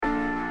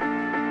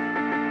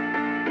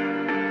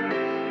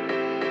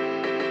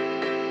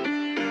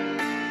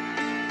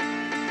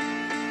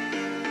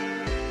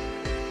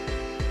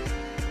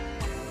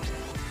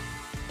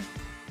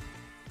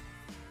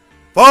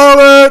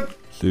Forward!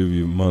 Do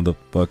your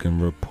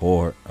motherfucking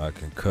report. I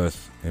can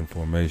cuss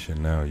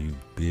information now, you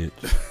bitch.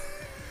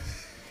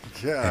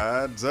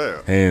 God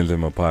damn. Hands in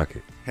my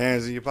pocket.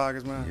 Hands in your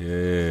pockets, man?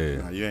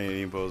 Yeah. Nah, you ain't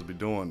even supposed to be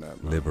doing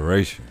that, man.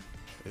 Liberation.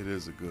 It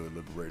is a good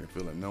liberating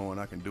feeling knowing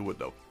I can do what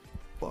the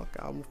fuck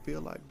I will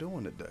feel like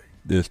doing today.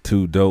 There's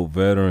two dope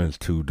veterans,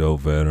 two dope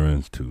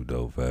veterans, two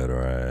dope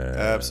veterans.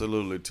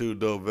 Absolutely. Two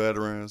dope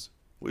veterans.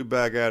 We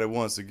back at it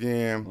once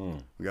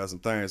again. We got some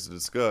things to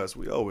discuss.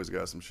 We always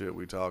got some shit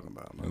we talking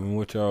about, I man. mean,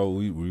 what y'all,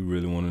 we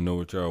really want to know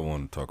what y'all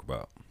want to talk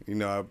about. You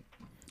know,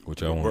 What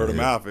y'all want word to of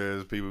hear. mouth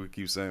is people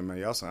keep saying, man,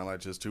 y'all sound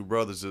like just two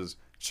brothers just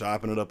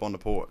chopping it up on the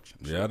porch.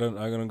 Yeah, I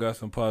done got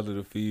some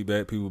positive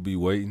feedback. People be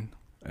waiting,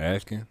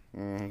 asking.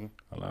 Mm-hmm.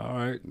 I'm like, all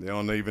right. They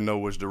don't even know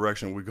which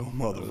direction we gonna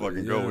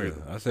motherfucking go Yeah.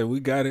 either. I said, we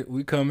got it.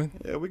 We coming.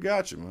 Yeah, we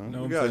got you, man. You know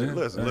We what got I'm you. saying?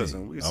 Listen, Hey,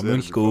 listen. We I'm said in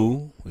it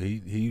school.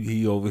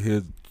 He over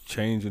here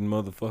changing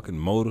motherfucking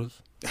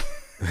motors.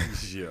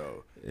 before.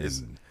 Yo,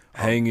 it's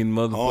Hanging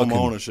home motherfucking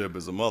ownership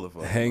is a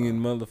motherfucker. hanging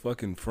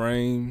motherfucking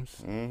frames.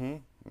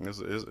 Mm-hmm.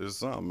 It's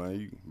something, man.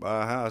 You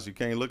buy a house, you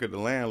can't look at the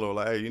landlord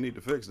like, hey, you need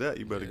to fix that.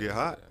 You better get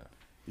hot.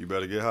 You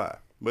better get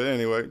hot. But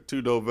anyway,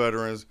 two dope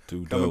veterans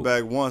Two coming dope.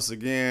 back once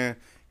again.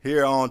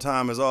 Here on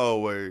time as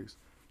always.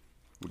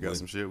 We got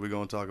some shit we're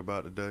gonna talk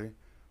about today.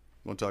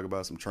 We're gonna talk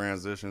about some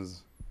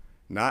transitions,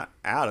 not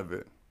out of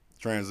it,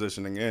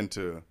 transitioning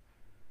into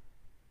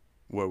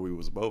where we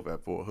was both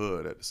at Fort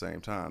Hood at the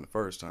same time, the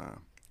first time.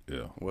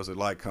 Yeah. What's it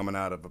like coming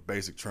out of a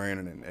basic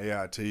training and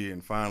AIT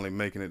and finally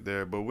making it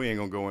there? But we ain't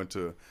gonna go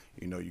into,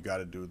 you got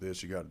to do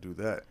this, you got to do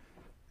that.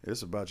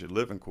 It's about your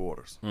living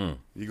quarters.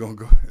 You gonna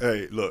go?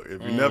 Hey, look,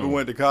 if you never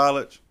went to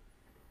college,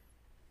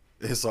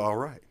 it's all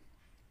right.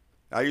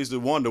 I used to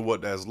wonder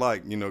what that's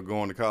like,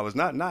 going to college.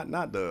 Not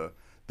the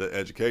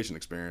education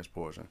experience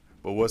portion,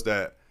 but what's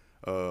that?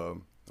 I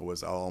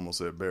almost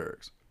said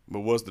barracks,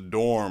 but what's the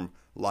dorm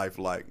life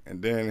like?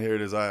 And then here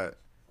it is, I'm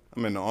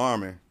in the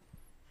Army,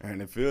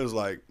 and it feels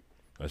like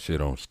That shit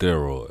on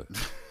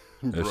steroids.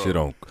 That Bro. shit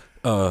on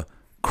crack.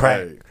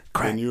 Hey,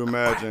 Crack. can you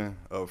imagine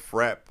a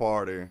frat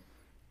party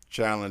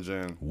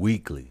challenging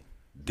Weekly.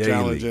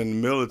 Daily.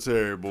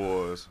 military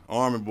boys,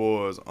 Army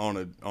boys on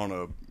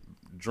a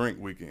drink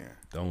weekend?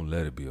 Don't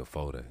let it be a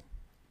 4-day.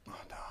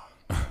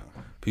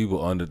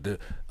 People under the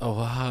a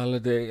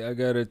holiday. I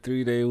got a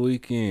 3-day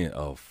weekend.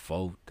 A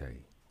 4-day.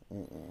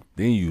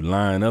 Then you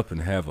line up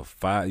and have a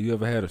 5. You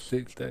ever had a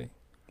 6-day?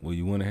 Where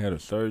you went and had a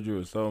surgery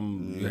or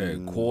something? You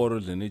had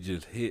quarters and it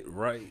just hit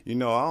right. I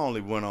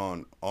only went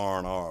on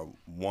R&R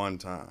one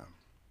time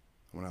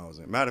when I was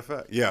in. Matter of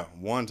fact, yeah,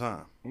 one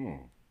time.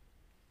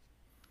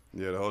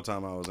 Yeah, the whole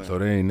time I was in. So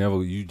they ain't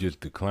never. You just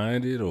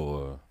declined it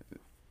or?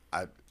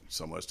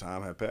 So much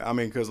time had passed. I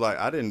mean, because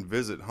I didn't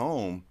visit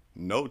home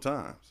no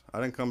times. I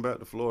didn't come back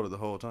to Florida the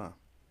whole time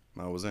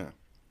I was in.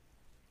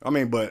 I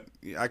mean, but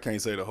I can't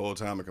say the whole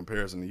time in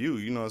comparison to you.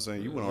 You know what I'm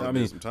saying? You went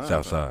on some time.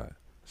 Southside,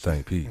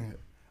 St. Pete.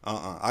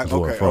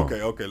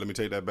 Okay. Let me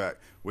take that back.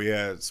 We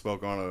had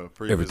spoke on a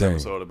previous Everything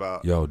episode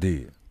about y'all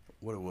did.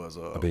 what it was.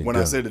 been When I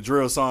done. said the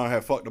drill song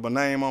had fucked up my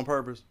name on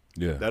purpose.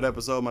 Yeah. That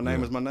episode, My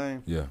Name Is My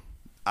Name. Yeah.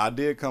 I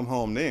did come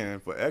home then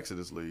for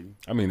Exodus League.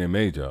 I mean, they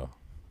made y'all.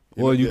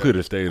 Well, you could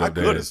have stayed I up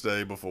there. could have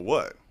stayed, but for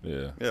what?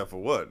 Yeah. Yeah, for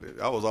what?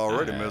 I was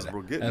already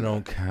miserable getting That there.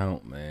 don't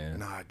count, man.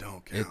 Nah, it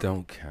don't count. It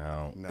don't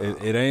count. Nah.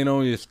 It ain't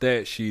on your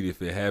stat sheet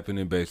if it happened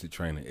in basic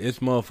training. It's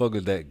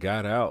motherfuckers that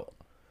got out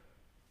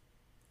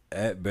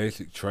at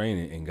basic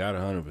training and got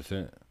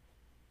 100%.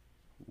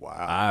 Wow.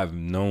 I've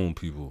known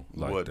people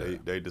like What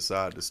that. they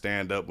decided to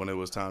stand up when it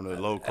was time to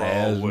low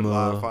crawl with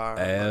live fire.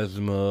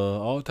 asthma,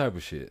 all type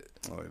of shit.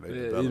 Oh, they Yeah,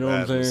 developed you know what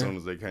I'm asthma as saying? soon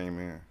as they came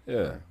in.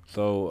 Yeah.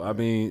 So I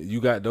mean, you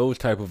got those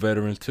type of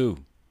veterans too.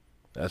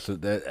 That's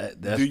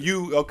Do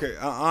you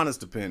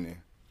honest opinion?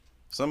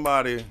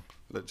 Somebody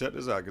check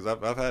this out because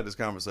I've had this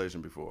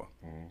conversation before.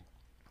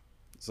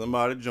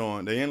 Somebody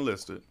joined, they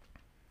enlisted,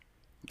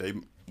 they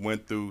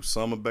went through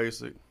summer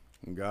basic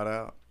and got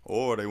out,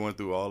 or they went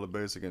through all the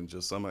basic and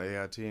just summer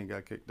AIT and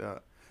got kicked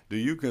out. Do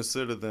you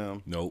consider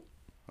them Nope.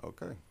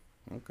 okay?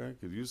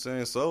 Because you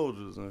saying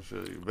soldiers and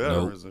shit,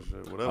 veterans and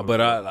shit, whatever.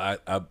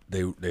 But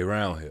they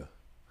round here.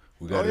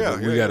 We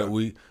got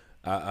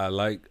I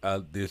like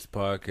this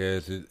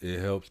podcast. It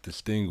helps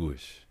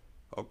distinguish.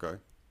 Okay.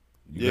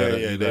 You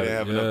They didn't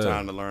have enough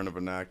time to learn the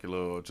vernacular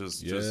or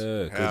just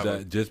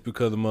just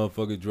because a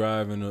motherfucker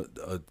driving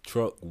a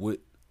truck with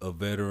a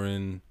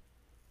veteran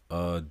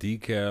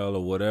decal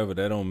or whatever,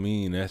 that don't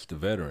mean that's the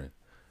veteran.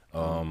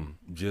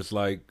 Just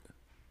like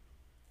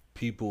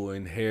people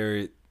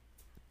inherit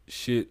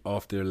shit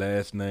off their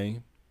last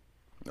name.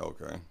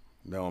 Okay.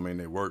 That don't mean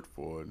they worked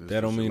for it.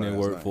 That don't mean they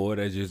worked for it.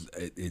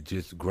 It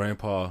just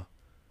grandpa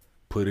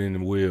put in the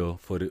will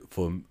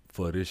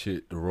for this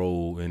shit to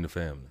roll in the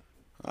family.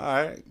 All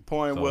right.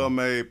 Point well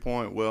made,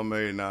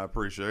 and I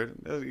appreciate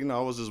it. I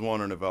was just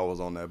wondering if I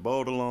was on that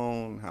boat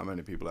alone, how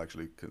many people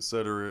actually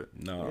consider it.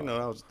 No.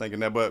 I was thinking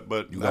that,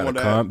 but You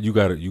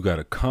got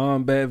a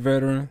combat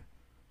veteran.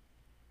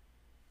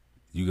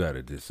 You got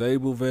a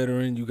disabled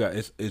veteran. You got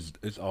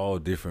it's all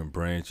different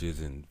branches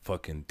and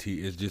fucking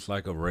It's just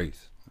like a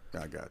race.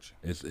 I got you.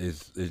 It's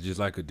just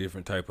like a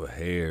different type of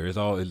hair. It's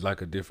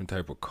like a different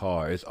type of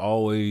car. It's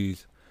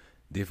always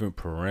different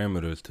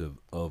parameters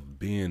of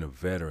being a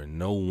veteran.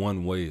 No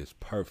one way is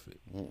perfect.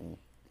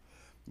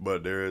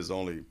 But there is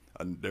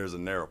there's a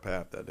narrow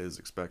path that is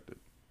expected.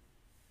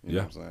 You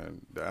know what I'm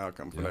saying? The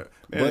outcome for that.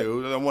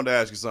 Anyway, I wanted to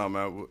ask you something,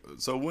 man.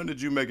 So when did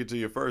you make it to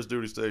your first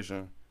duty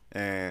station?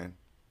 And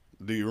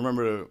do you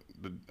remember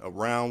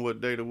around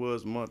what date it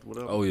was, month,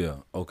 whatever? Oh, yeah.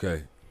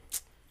 Okay.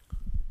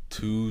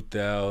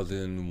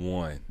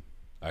 2001.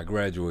 I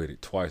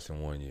graduated twice in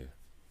 1 year.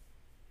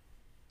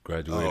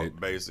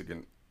 Graduated. Basic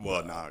and,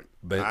 well, nah.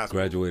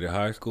 Graduated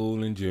high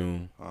school in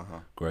June.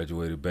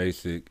 Graduated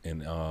basic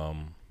and,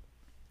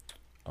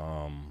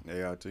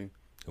 AIT? It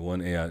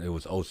wasn't AIT, it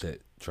was OSET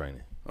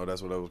training. Oh,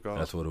 that's what it was called?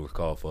 That's what it was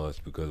called for us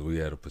because we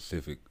had a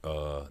Pacific,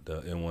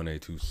 the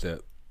M1A2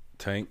 SEP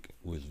tank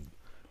was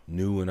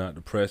new and out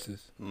the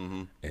presses,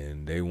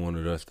 and they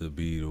wanted us to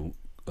be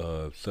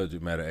the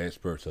subject matter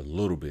experts a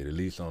little bit, at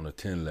least on a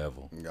 10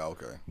 level. Yeah,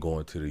 okay.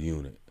 Going to the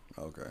unit.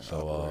 Okay.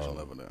 So operation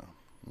level down.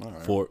 All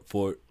right.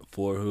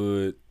 Fort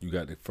Hood, you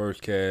got the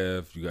first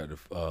Cav, you got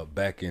the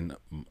back in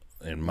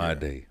my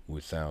day,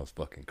 which sounds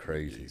fucking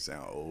crazy. You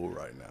sound old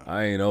right now.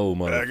 I ain't old,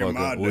 motherfucker. Back in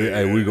my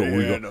day, we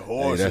go. the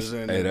horses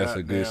That's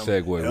a good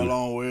segue. Hell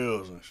on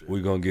wheels and shit.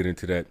 We're gonna get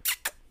into that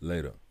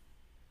later.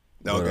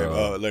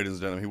 Okay, ladies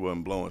and gentlemen, he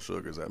wasn't blowing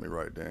sugars at me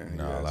right then.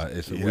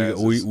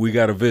 We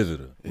got a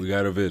visitor. We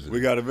got a visitor.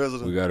 We got a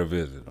visitor. We got a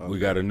visitor. Okay. We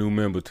got a new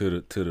member to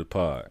the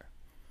pod.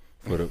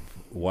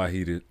 Why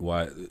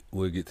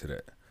we'll get to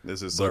that.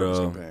 This is service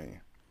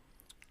companion.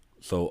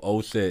 So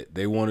OSET,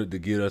 they wanted to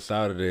get us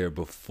out of there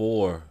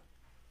before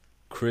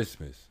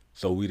Christmas,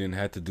 so we didn't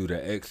have to do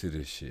the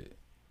Exodus shit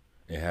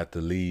and have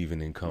to leave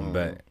and then come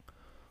back.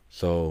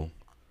 So,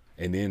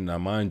 and then now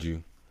mind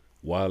you,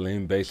 while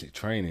in basic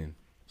training,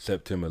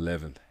 September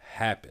 11th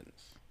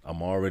happens.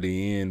 I'm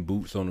already in,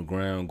 boots on the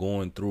ground,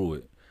 going through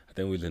it. I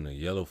think we was in the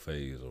yellow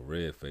phase or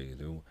red phase.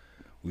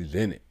 We was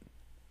in it.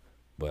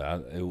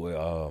 But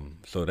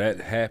so that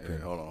happened.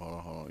 Hey, hold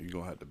on. You're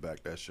going to have to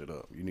back that shit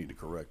up. You need to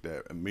correct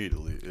that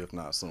immediately, if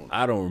not sooner.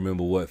 I don't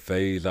remember what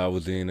phase I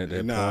was in at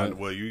that point.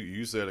 Well,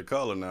 you said a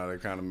color now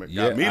that kind of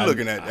got me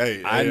looking at,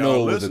 I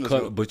know it was a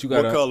color, but you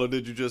got what color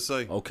did you just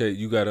say? Okay,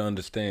 you got to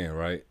understand,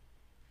 right?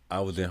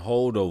 I was in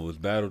holdovers,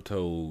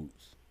 Battletoads,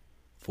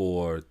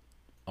 for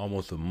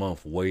almost a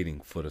month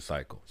waiting for the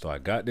cycle. So I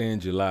got there in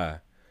July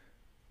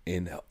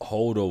in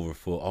holdover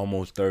for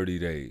almost 30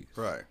 days.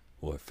 Right.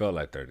 Well, it felt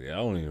like 30. I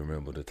don't even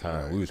remember the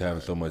time. Right, we was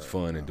having so much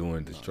fun and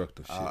doing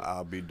destructive shit.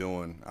 I'll be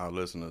doing our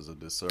listeners a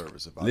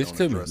disservice if I don't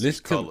address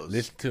these colors.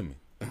 Listen to me.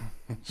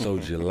 So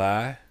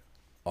July,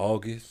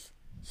 August,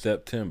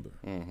 September.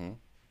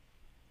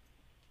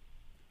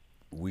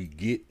 We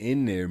get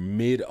in there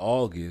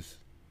mid-August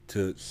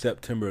to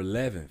September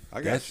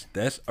 11th.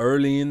 That's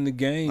early in the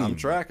game. I'm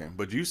tracking.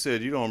 But you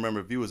said you don't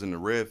remember if you was in the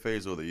red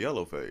phase or the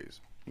yellow phase.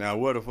 Now,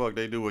 where the fuck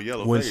they do a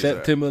yellow phase when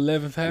September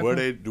 11th happened?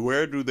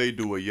 Where do they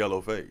do a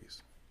yellow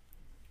phase?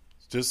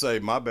 Just say,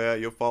 my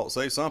bad, your fault,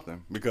 say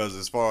something. Because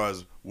as far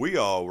as we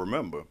all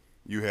remember,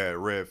 you had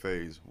red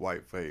phase,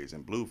 white phase,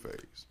 and blue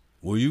phase.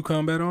 Were you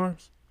combat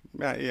arms?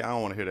 Yeah, I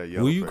don't want to hear that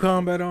yellow phase. Were you phase.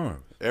 Combat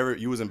arms?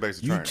 You was in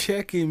basic training. You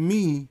checking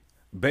me.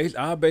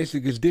 Our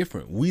basic is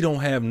different. We don't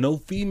have no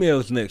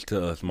females next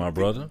to us, my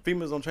brother.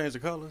 Females don't change the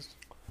colors?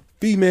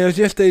 Females,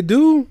 yes, they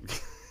do.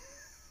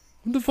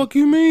 What the fuck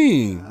you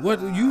mean?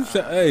 What you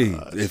say? Hey,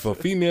 if a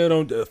female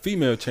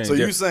change. So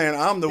you saying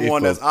I'm the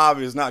one that's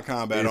obvious not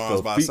combat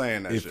arms by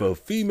saying that if shit. If a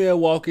female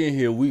walk in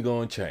here, we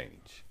gonna change.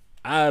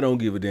 I don't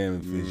give a damn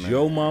if it's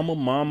your mama,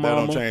 my mama. That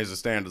don't change the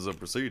standards of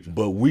procedure.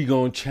 But we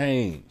gonna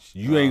change.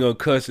 You ain't gonna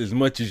cuss as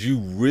much as you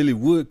really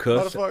would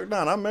cuss. Motherfucker,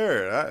 nah, I'm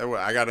married.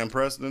 I got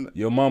impressed in.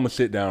 Your mama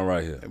sit down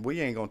right here.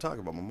 We ain't gonna talk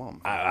about my mama.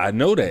 I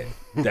know that.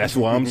 That's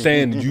why I'm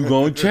saying you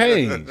gonna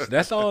change.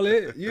 That's all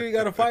it. You ain't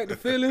gotta fight the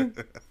feeling.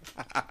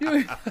 You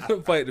ain't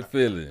gotta fight the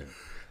feeling.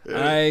 Yeah.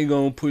 I ain't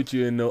gonna put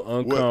you in no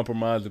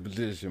uncompromising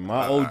position.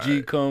 My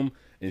OG come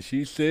and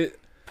she sit.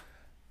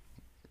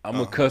 I'm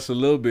going to cuss a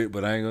little bit,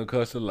 but I ain't going to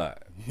cuss a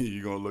lot.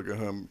 You going to look at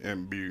him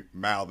and be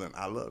mouthing,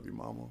 I love you,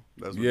 mama.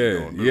 That's what you're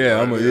going to do.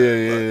 Yeah, right?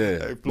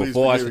 Yeah. Hey, please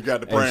forgive me,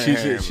 got the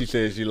praying she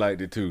said she liked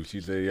it too.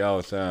 She said,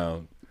 y'all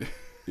sound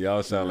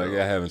like y'all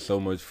having so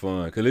much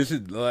fun. Because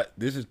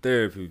this is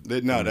therapy.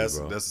 No, that's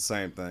the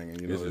same thing.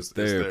 And, it's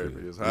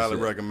therapy. It's highly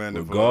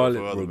recommended for other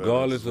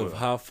regardless of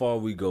how far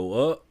we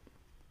go up,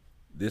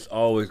 this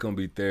always going to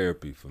be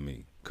therapy for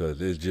me.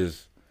 Because it's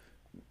just...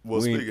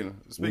 Well, speaking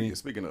of, man.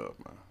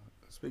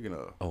 Speaking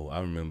of, I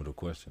remember the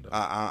question though.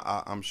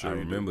 I'm sure I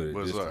remember it.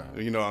 This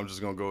time. I'm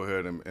just gonna go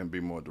ahead and be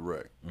more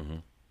direct. Mm-hmm.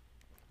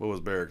 What was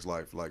barracks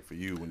life like for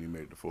you when you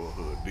made the Fort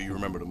Hood? Do you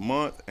remember the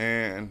month?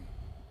 And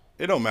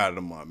it don't matter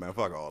the month, man.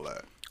 Fuck all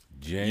that.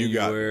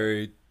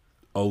 January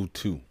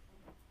 02,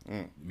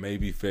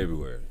 maybe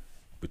February,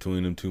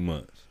 between them 2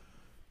 months.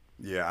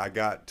 Yeah, I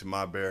got to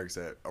my barracks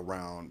at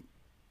around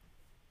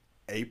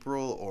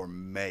April or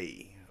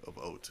May of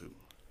 02.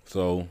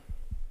 So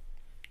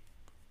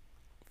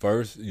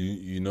first,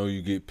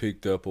 you get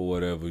picked up or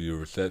whatever. Your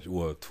reception,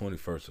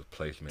 21st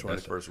replacement.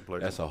 21st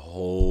replacement. That's a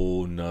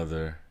whole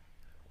nother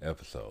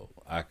episode.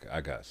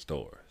 I got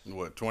stories.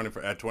 What, 21st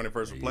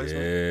replacement?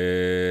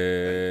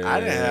 Yeah. I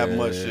didn't have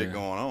much shit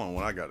going on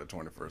when I got the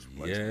 21st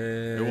replacement. Yeah.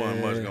 There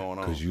wasn't much going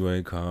on. Because you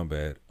ain't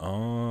combat.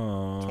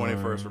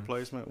 21st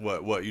replacement?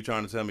 What? You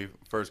trying to tell me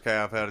First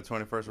Cav had a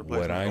 21st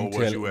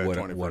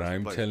replacement? What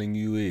I'm telling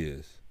you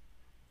is,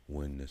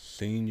 when the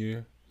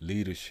senior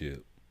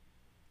leadership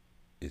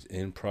is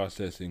in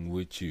processing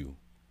with you,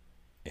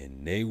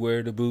 and they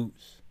wear the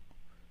boots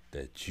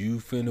that you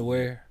finna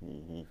wear,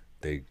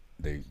 they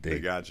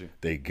got you.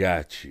 They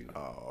got you.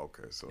 Oh,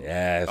 okay. So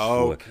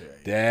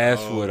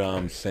that's what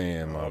I'm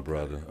saying, my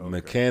brother. Okay.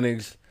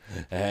 Mechanics,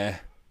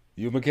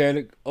 you a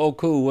mechanic? Oh,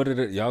 cool. What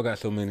are y'all got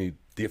so many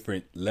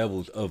different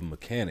levels of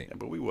mechanic? Yeah,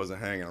 but we wasn't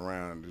hanging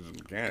around as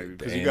mechanics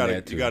because you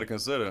got to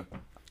consider.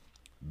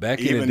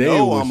 Back even in the day,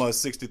 though I'm a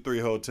 '63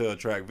 hotel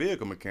track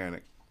vehicle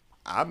mechanic,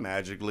 I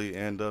magically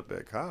end up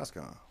at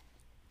Coscon.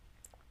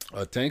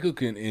 A tanker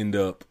can end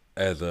up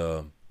as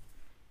a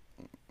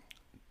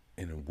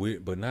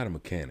weird, but not a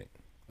mechanic.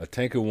 A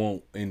tanker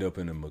won't end up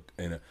in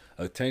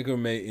a tanker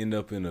may end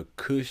up in a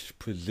cush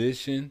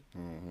position,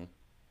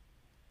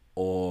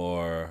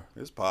 or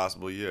it's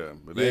possible, yeah.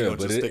 But they ain't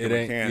gonna just stick a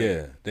mechanic.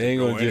 Yeah, they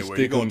ain't gonna just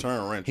stick him.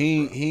 Turn wrenches,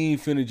 he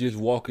ain't finna just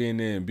walk in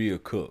there and be a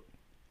cook.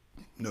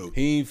 No,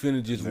 he ain't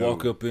finna just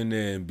walk up in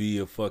there and be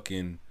a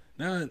fucking.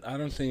 Nah, I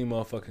don't see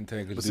motherfucking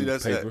tankers do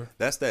paper.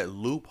 That's that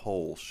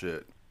loophole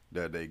shit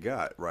that they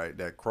got, right?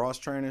 That cross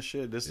training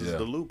shit. This is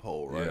the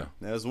loophole, right? Yeah.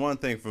 There's one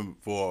thing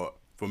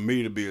for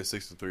me to be a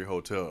 63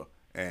 hotel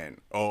and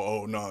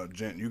no,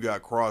 gent, you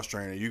got cross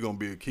training, you gonna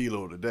be a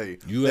kilo today.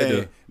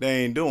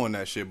 They ain't doing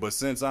that shit. But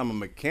since I'm a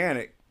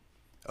mechanic,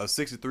 a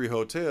 63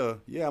 hotel,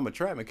 yeah, I'm a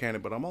track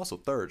mechanic, but I'm also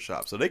third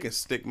shop, so they can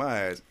stick my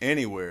ass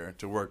anywhere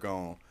to work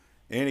on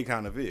any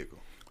kind of vehicle.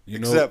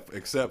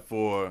 Except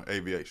for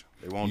aviation.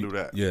 They won't do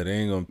that. Yeah, they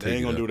ain't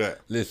gonna do that.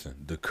 Listen,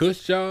 the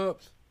cush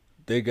jobs,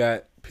 they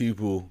got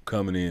people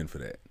coming in for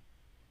that.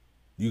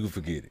 You can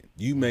forget it.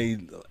 You may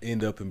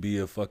end up and be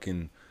a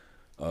fucking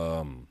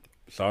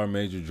sergeant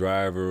major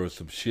driver or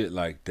some shit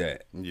like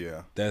that.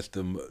 Yeah. That's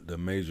the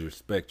major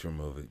spectrum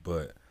of it.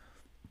 But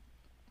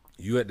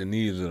you at the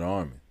needs of the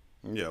Army.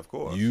 Yeah, of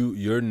course.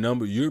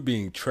 You're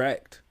being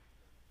tracked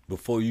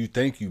before you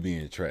think you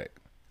being tracked.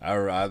 I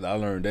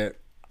learned that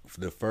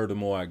the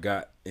furthermore I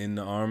got in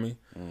the Army,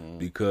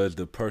 because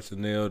the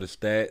personnel, the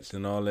stats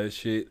and all that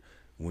shit,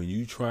 when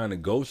you trying to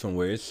go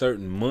somewhere, it's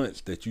certain months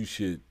that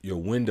your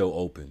window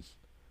opens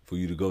for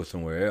you to go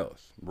somewhere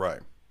else. Right.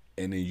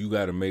 And then you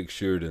got to make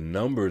sure the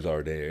numbers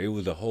are there. It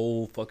was a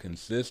whole fucking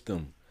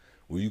system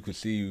where you could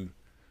see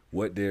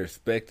what they're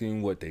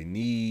expecting, what they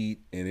need,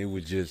 and it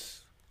was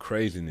just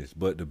craziness.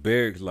 But the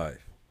barracks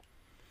life,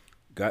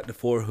 got to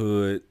Fort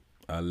Hood.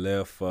 I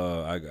left.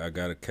 I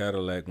got a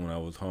Cadillac when I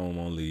was home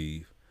on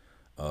leave.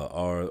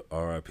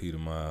 R.I.P. to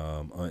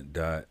my Aunt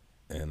Dot,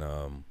 and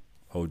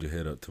hold your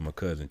head up to my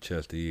cousin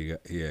Chester.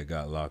 He had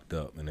got locked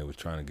up, and they was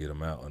trying to get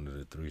him out under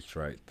the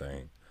 3-strike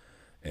thing.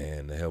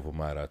 And to help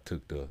him out, I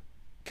took the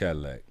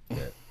Cadillac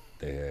that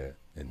they had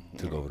and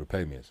took over the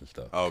payments and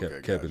stuff.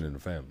 Okay, kept it in the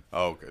family.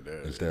 Okay,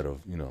 there. Instead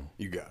of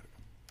you got it.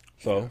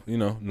 So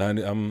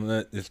 90.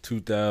 It's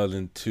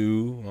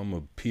 2002. I'm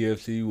a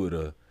PFC with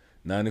a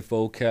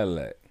 '94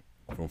 Cadillac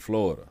from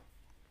Florida.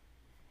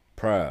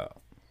 Proud.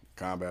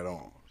 Combat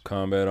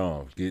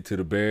arms. Get to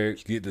the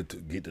barracks. Get the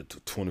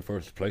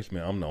 21st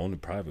replacement. I'm the only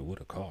private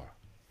with a car.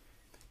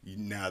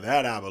 Now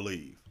that I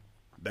believe.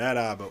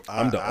 I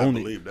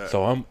believe that.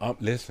 So I'm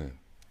listen.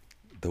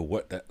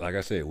 Like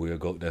I said, we'll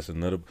go. That's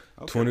another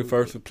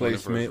 21st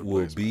replacement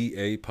will be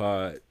a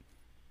pod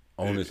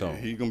on its own.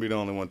 He's gonna be the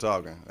only one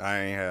talking. I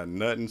ain't had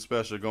nothing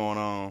special going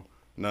on,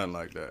 nothing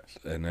like that.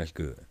 And that's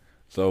good.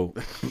 So,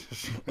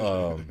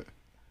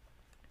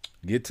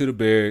 get to the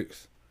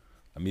barracks.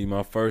 I meet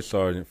my First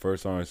Sergeant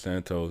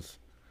Santos.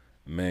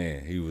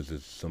 Man, he was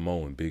a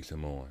Samoan, big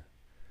Samoan,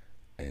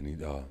 and he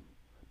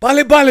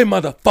Bali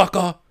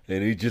motherfucker,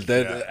 and he just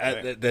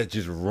that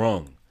just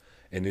rung,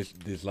 and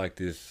it's like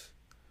this.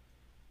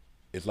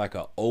 It's like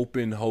an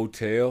open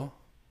hotel,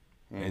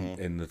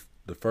 and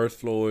the first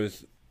floor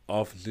is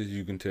offices.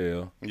 You can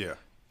tell. Yeah.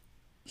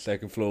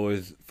 Second floor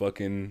is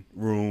fucking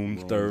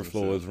rooms. Third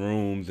floor is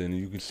rooms, and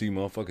you can see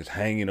motherfuckers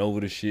hanging over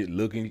the shit,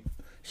 looking,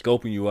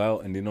 scoping you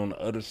out. And then on the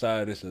other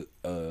side, it's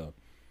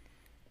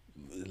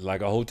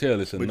like a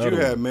hotel. It's another. But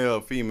you had male,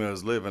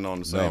 females living on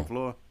the same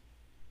floor.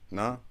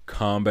 No.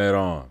 Combat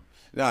arms.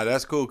 Nah,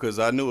 that's cool because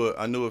I knew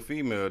a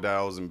female that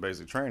I was in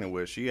basic training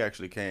with. She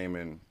actually came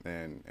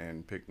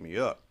and picked me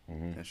up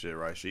and shit.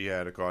 Right, she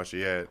had a car.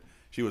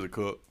 She was a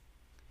cook,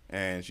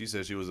 and she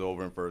said she was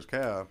over in First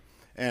Cav,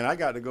 and I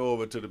got to go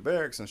over to the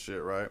barracks and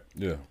shit. Right.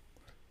 Yeah.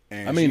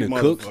 And I mean, the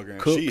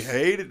cooks. She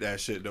hated that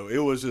shit though. It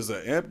was just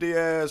an empty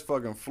ass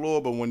fucking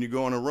floor. But when you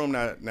go in the room,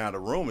 now the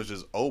room is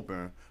just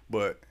open.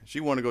 But she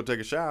wanted to go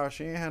take a shower.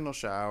 She ain't had no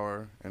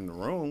shower in the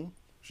room.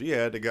 She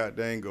had to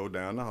goddamn go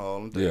down the hall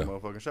and take a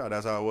motherfucking shot.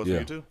 That's how it was for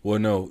you too. Well,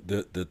 no,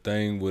 the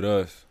thing with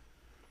us,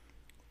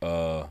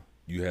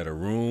 you had a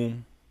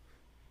room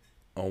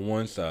on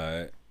one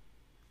side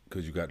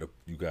because you got a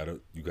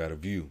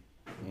view,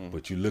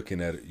 but you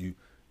looking at it, you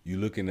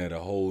looking at a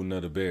whole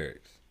nother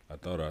barracks.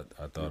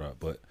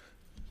 But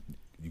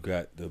you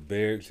got the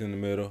barracks in the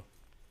middle,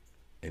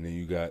 and then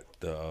you got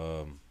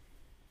the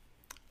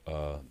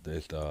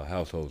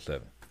household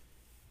 7.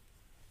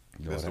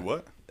 You know That's the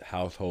what?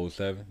 Household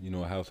 7. You know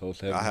what household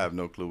 7? I have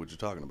no clue what you're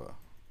talking about.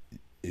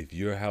 If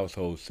you're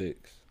household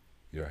 6,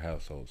 you're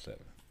household 7.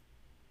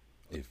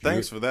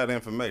 Thanks for that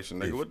information,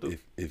 nigga.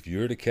 If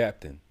you're the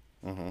captain,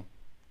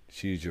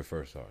 she's your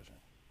first sergeant.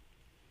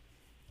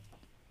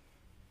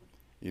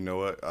 You know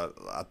what?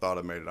 I thought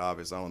I made it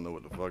obvious. I don't know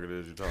what the fuck it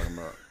is you're talking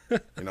about.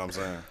 You know what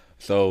I'm saying?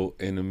 So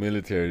in the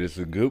military, this is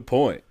a good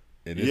point.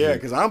 Yeah,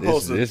 because I'm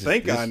supposed to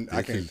think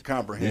I can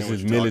comprehend. This what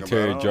is you're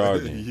military talking about.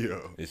 jargon.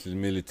 Yo. This is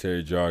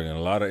military jargon.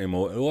 A lot of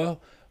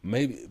well,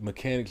 maybe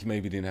mechanics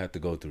didn't have to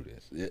go through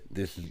this.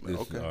 This is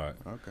okay. All right.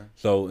 Okay.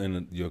 So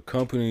in your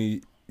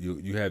company,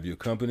 you have your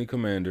company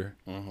commander,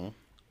 and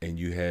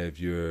you have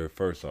your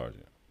first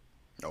sergeant.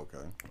 Okay.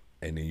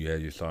 And then you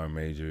have your sergeant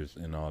majors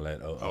and all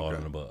that, all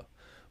and above.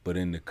 But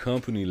in the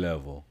company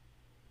level,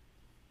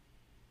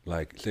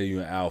 like say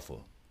you're an alpha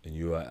and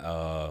you're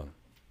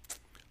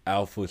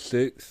alpha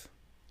 6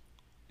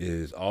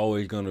 is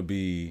always gonna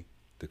be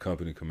the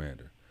company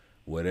commander.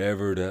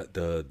 Whatever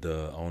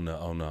the on the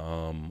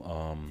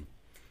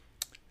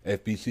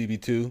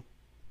FBCB2,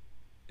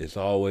 it's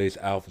always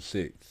alpha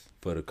 6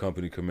 for the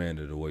company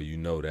commander. The way you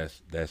know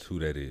that's who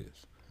that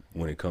is.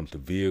 When it comes to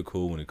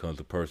vehicle, when it comes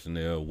to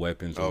personnel,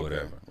 weapons, or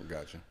whatever.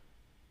 Gotcha.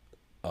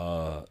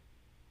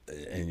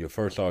 And your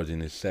first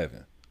sergeant is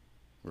 7.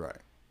 Right.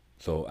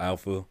 So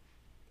alpha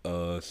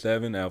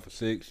 7, alpha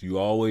 6, you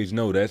always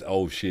know that's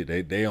shit,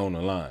 they on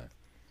the line.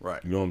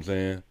 Right. You know what I'm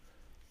saying?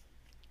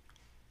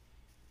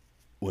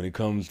 When it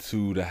comes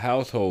to the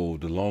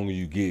household, the longer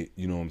you get,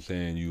 you know what I'm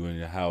saying, you in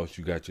your house,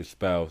 you got your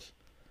spouse,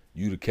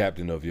 you the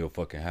captain of your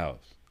fucking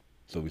house.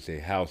 So we say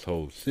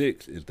household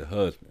 6 is the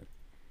husband.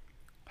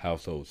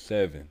 Household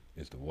 7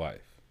 is the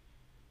wife.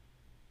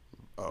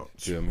 Oh,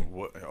 feel me?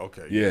 What?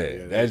 Okay.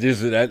 Yeah, that's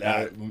just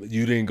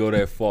you didn't go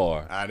that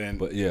far. I didn't.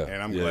 But yeah,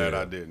 and I'm glad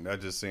I didn't.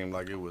 That just seemed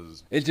like it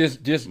was. It's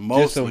just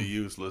mostly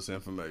useless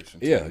information.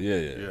 Yeah.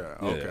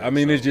 Okay. I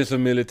mean, it's just a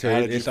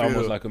military. It's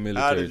almost like a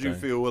military. How did you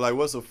thing. feel? Well, like,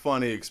 what's a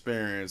funny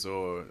experience,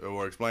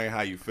 or explain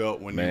how you felt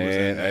when you was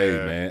in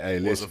there? Hey,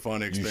 what's a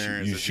funny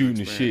experience? You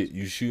shooting the shit.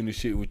 You shooting the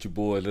shit with your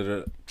boys.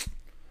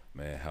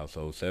 Man,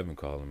 household 7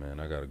 calling. Man,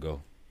 I gotta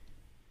go.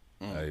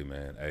 Hey,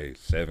 man. Hey,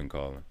 7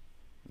 calling.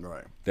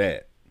 Right.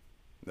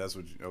 That's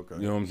what you. Okay.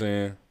 You know what I'm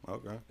saying?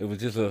 Okay. It was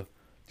just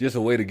a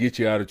way to get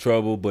you out of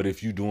trouble. But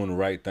if you doing the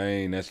right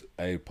thing, that's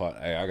I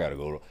gotta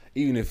go.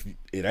 Even if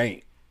it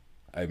ain't,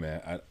 hey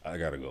man, I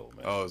gotta go,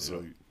 man. Oh,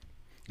 so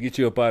get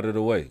you up out of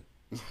the way.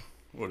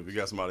 What if you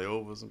got somebody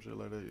over or some shit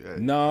like that? Yeah,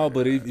 no,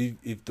 but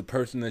if the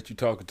person that you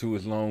talking to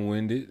is long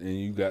winded and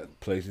you got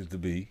places to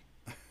be,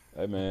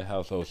 hey man,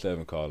 household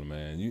 7 calling,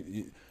 man.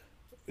 You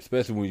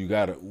especially when you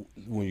got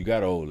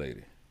an old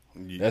lady.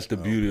 That's the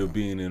beauty of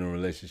being in a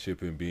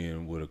relationship and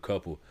being with a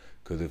couple.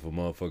 Because if a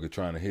motherfucker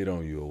trying to hit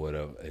on you or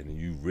whatever, and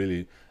you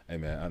really, hey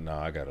man,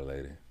 I got a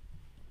lady.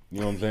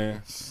 You know what I'm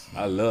saying?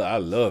 I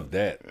love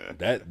that.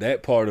 Yeah.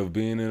 That part of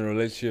being in a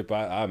relationship,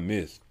 I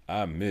miss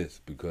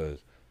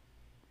because,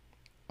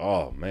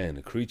 oh man,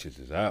 the creatures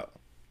is out.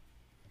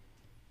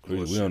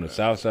 We on the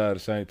south side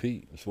of St.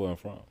 Pete. That's where I'm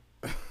from.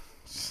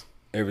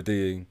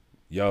 Everything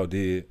y'all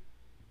did,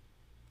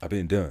 I've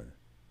been done.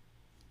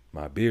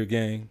 My beer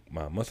gang,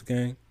 my muscle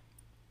gang.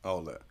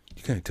 All that.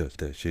 You can't touch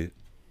that shit.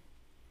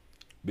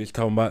 Bitch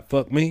talking about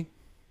fuck me.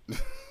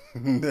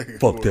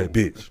 Fuck that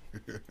bitch.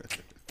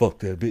 Fuck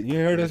that bitch. You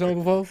ain't heard that song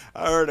before?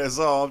 I heard that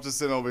song. I'm just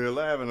sitting over here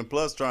laughing and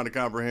plus trying to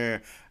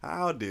comprehend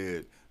how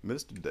did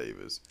Mr.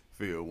 Davis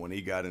feel when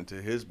he got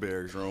into his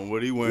barracks room,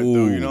 what he went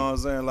through. You know what I'm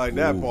saying? Like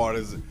that part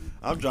is.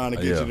 I'm trying to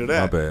get you to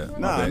that. My bad.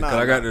 Nah. Cause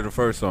I got to the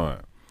first song.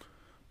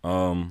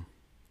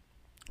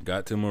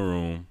 Got to my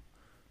room.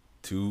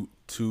 Two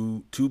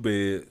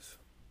beds.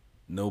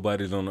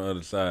 Nobody's on the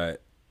other side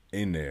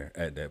in there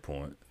at that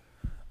point.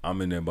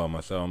 I'm in there by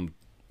myself. I'm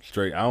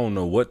straight. I don't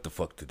know what the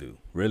fuck to do.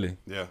 Really.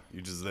 Yeah,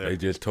 you just there. They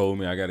just told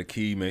me I got a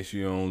key. Make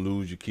sure you don't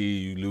lose your key.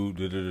 You lose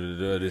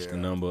this the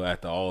number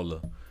after all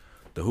the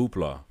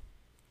hoopla.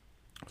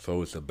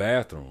 So it's a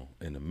bathroom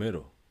in the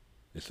middle.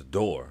 It's a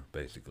door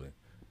basically.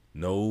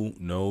 No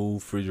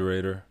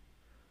refrigerator.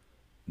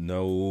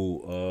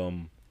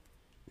 No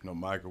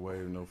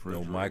microwave. No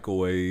refrigerator. No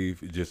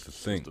microwave. Just a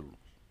sink.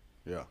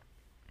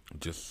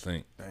 Just a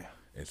sink. Damn.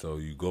 And so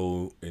you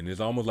go, and it's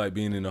almost like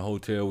being in a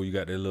hotel where you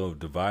got that little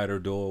divider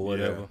door or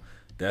whatever. Yeah.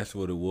 That's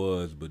what it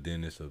was, but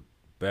then it's a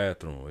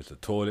bathroom. It's a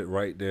toilet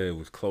right there. It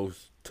was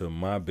close to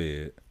my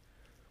bed,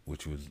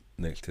 which was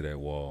next to that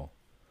wall.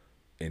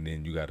 And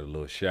then you got a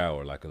little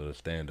shower, like a little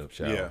stand-up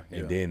shower. Yeah,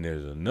 and then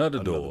there's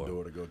another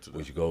door to go to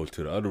which goes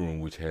to the other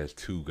room, which has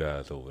 2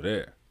 guys over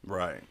there.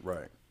 Right.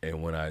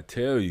 And when I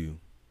tell you,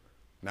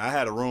 Now I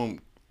had a room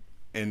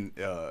in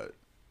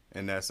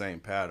that same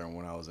pattern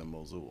when I was in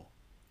Mosul.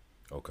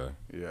 Okay.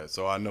 Yeah,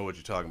 so I know what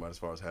you're talking about as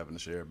far as having to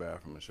share a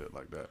bathroom and shit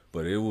like that.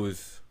 But it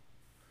was,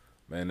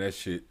 man, that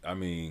shit. I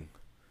mean,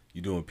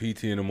 you doing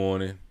PT in the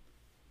morning.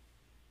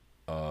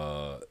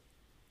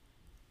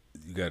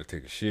 You got to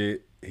take a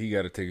shit. He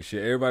got to take a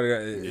shit. Everybody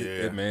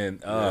got, man.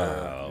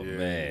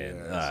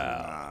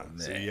 Man.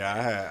 See,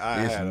 yeah,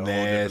 I it's had a whole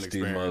nasty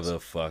different experience.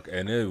 motherfucker.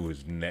 And it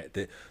was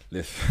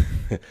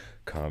listen,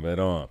 Combat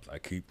Arms. I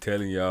keep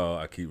telling y'all,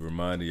 I keep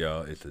reminding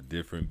y'all, it's a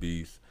different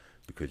beast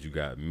because you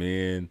got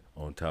men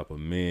on top of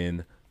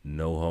men,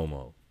 no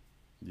homo.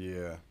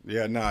 Yeah.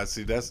 Nah,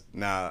 see, that's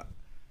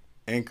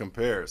in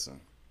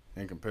comparison,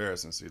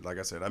 see, like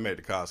I said, I made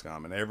the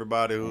COSCOM, and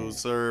everybody who's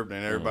served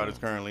and everybody's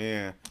currently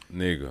in,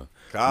 nigga.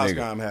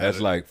 COSCOM had that's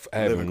like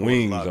having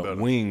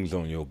wings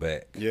on your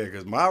back. Yeah,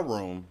 because my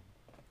room,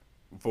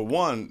 for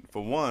one,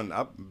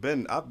 I've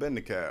been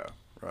to Cal,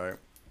 right?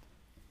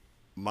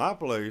 My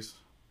place,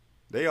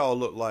 they all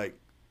look like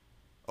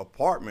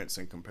apartments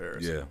in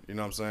comparison. Yeah. You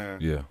know what I'm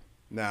saying? Yeah.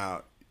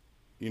 Now,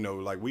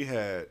 like we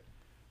had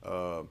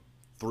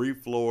 3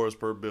 floors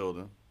per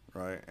building,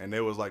 right? And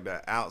there was like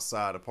that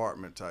outside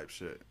apartment type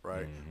shit,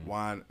 right?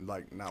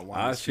 Not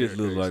wine. Our shit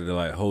looked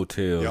like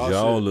hotels.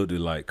 Y'all looked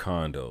like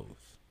condos.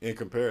 In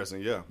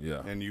comparison, yeah.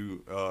 Yeah. And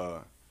you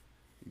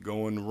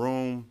go in the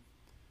room,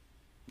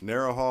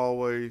 narrow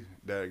hallway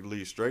that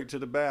leads straight to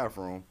the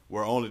bathroom,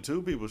 where only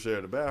 2 people share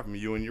the bathroom,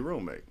 you and your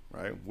roommate,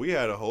 right? We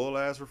had a whole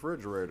ass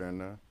refrigerator in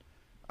there.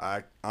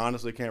 I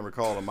honestly can't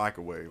recall a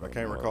microwave. I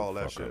can't recall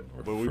that shit.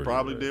 But we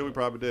probably did. We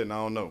probably didn't. I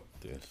don't know.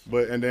 Yes.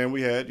 And then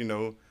we had,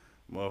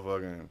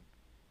 motherfucking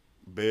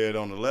bed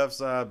on the left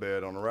side,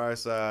 bed on the right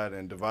side,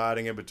 and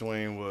dividing in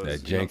between was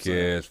that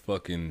janky ass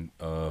fucking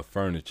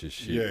furniture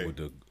shit with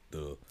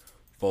the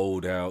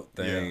fold out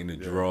thing, the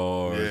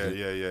drawers.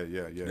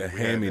 Yeah. The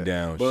hand me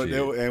down shit.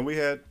 And we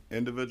had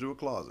individual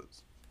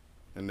closets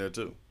in there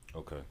too.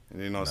 Okay.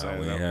 And you know what I'm saying?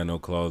 We ain't had no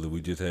closet.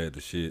 We just had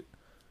the shit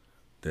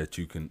that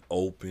you can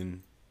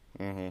open.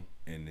 Mm-hmm.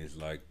 And it's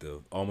like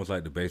almost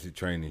like the basic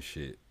training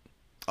shit.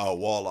 Oh,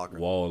 wall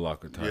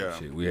locker type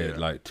shit. We had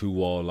like 2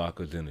 wall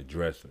lockers and a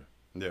dresser.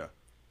 Yeah,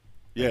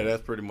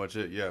 that's pretty much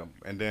it. Yeah,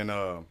 and then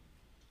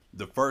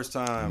the first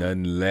time,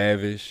 nothing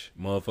lavish.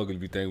 Motherfuckers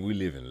be thinking we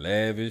live in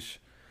lavish.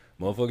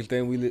 Motherfuckers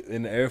think we live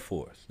in the Air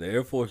Force. The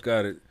Air Force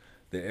got it.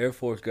 The Air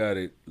Force got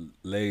it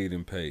laid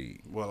and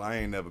paid. Well, I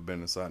ain't never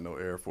been inside no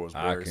Air Force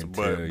barracks,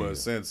 but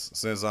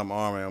since I'm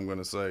Army, I'm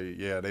gonna say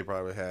they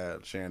probably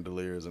had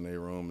chandeliers in their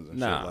rooms and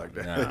shit like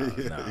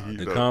that. Nah.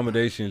 The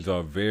accommodations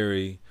are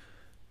very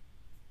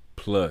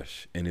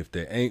plush, and if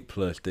they ain't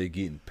plush, they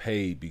getting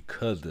paid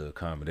because the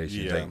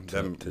accommodations ain't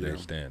to their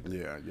standard.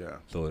 Yeah.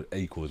 So it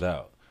equals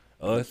out.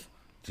 Us,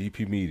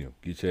 GP medium,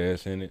 get your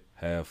ass in it,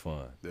 have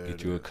fun,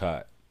 get you a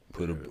cot,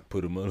 put a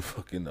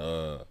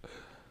motherfucking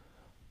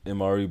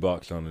MRE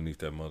box underneath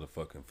that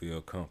motherfucking,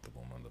 feel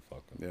comfortable,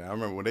 motherfucker. Yeah, I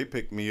remember when they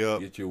picked me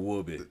up. Get your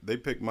whoopee. They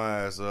picked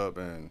my ass up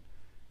and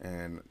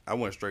I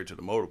went straight to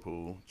the motor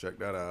pool, checked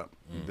that out.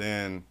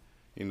 Then,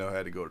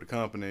 had to go to the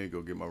company,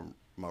 go get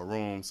my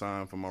room,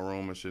 sign for my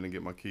room and shit, and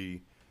get my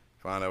key,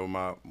 find out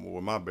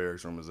where my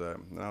barracks room is at.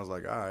 And I was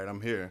like, all right,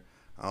 I'm here.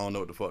 I don't know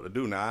what the fuck to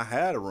do. Now, I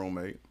had a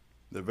roommate.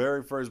 The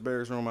very first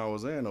barracks room I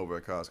was in over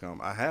at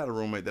COSCOM, I had a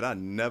roommate that I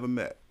never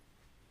met.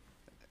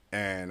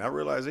 And I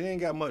realized he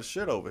ain't got much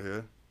shit over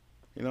here.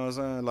 You know what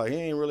I'm saying? Like, he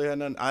ain't really had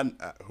nothing.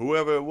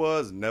 Whoever it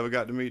was, never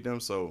got to meet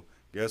them. So,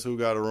 guess who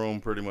got a room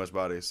pretty much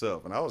by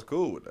themselves? And I was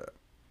cool with that.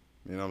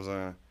 You know what I'm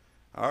saying?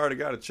 I already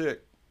got a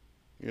chick,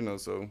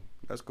 so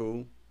that's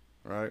cool,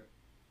 right?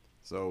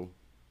 So,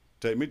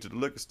 take me to the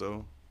liquor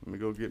store. Let me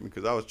go get me,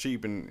 because I was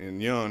cheap and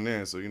young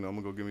then. So, I'm going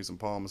to go get me some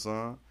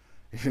Parmesan.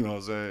 You know what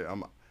I'm saying?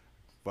 I'm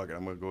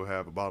going to go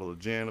have a bottle of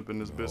gin up in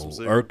this bitch.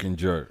 Some Irk and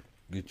jerk.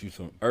 Get you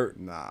some Irk.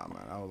 Nah,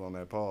 man. I was on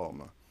that Paul,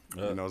 man.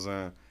 You know what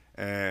I'm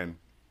saying?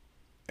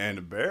 And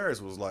the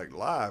barracks was like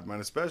live, man.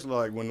 Especially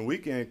like when the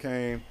weekend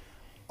came,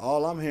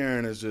 all I'm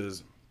hearing is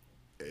just,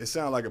 it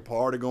sounded like a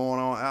party going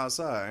on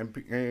outside.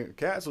 And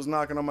cats was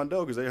knocking on my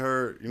door because they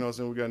heard, you know what I'm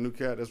saying, we got a new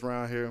cat that's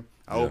around here.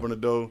 I opened the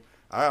door.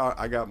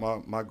 I got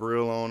my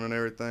grill on and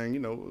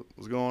everything.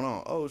 What's going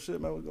on? Oh,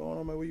 shit, man, what's going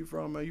on, man? Where you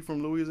from, man? You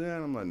from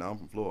Louisiana? I'm like, no, I'm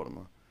from Florida,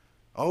 man.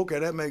 Okay,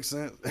 that makes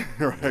sense,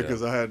 right?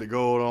 Because I had the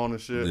gold on and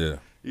shit. Yeah.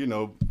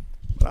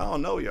 But I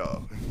don't know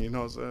y'all. You know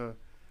what I'm saying?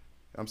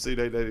 I'm see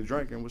they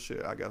drinking. Well,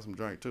 shit, I got some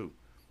drink too.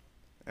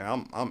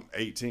 And I'm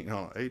 18.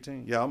 Hold on,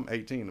 18? Yeah, I'm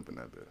 18 up in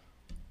that bit.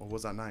 Or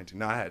was I 19?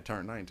 No, I had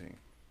turned 19.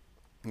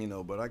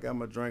 But I got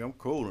my drink. I'm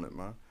cooling it,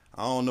 man.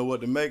 I don't know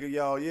what to make of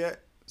y'all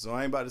yet, so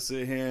I ain't about to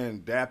sit here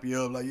and dap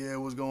you up like, yeah,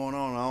 what's going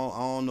on? I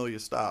don't know your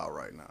style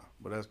right now,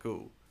 but that's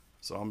cool.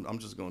 So I'm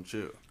just gonna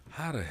chill.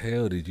 How the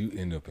hell did you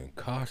end up in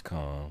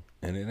COSCOM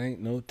and it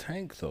ain't no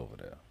tanks over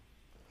there?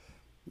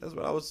 That's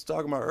what I was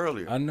talking about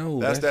earlier. I know.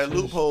 That's that just-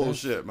 loophole that's-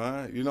 shit,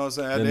 man. You know what I'm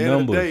saying? At The the end of the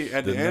numbers,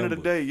 day, the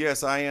numbers.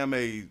 yes, I am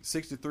a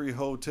 63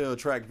 hotel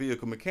track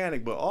vehicle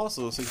mechanic, but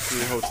also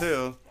 63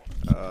 hotel.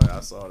 I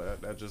saw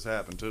that. That just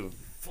happened too.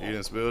 He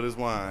didn't spill his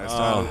wine.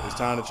 It's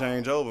time to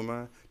change over,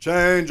 man.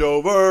 Change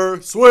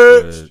over,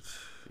 switch. Bitch.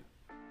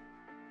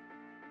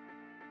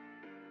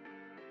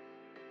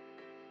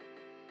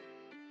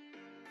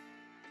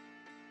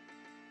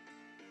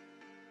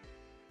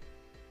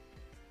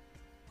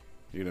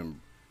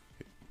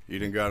 He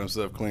done got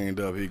himself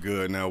cleaned up. He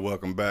good now.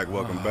 Welcome back.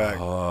 Welcome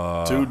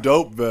Ah. back. Two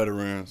dope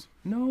veterans.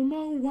 No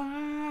more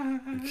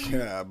wine.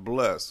 God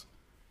bless.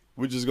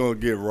 We're just gonna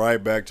get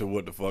right back to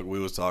what the fuck we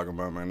was talking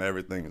about, man.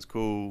 Everything is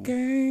cool.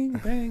 Gang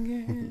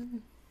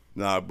banging.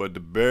 Nah, but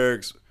the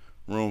barracks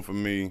room for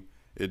me,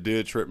 it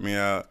did trip me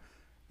out.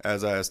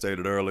 As I had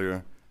stated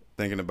earlier,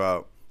 thinking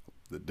about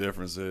the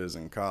differences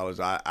in college,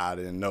 I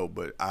didn't know,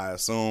 but I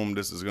assumed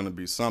this is gonna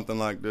be something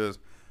like this.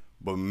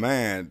 But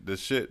man, that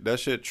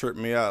shit tripped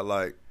me out.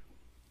 Like,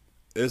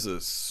 it's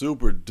a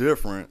super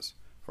difference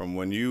from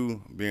when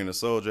you being a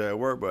soldier at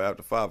work, but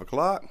after 5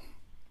 o'clock,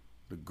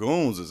 the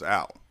goons is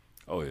out.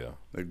 Oh yeah.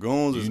 The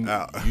goons is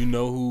out. You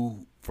know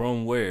who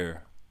from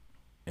where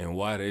and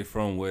why they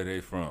from where they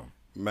from.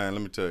 Man,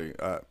 let me tell you.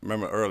 I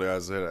remember earlier I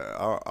said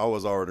I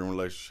was already in a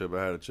relationship.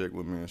 I had a chick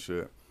with me and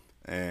shit.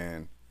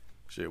 And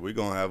shit, we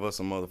gonna have us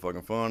some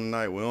motherfucking fun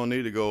tonight. We don't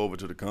need to go over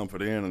to the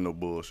Comfort Inn and no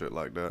bullshit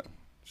like that.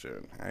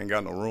 Shit, I ain't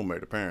got no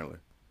roommate apparently.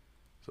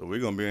 So we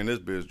gonna be in this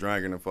bitch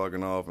drinking and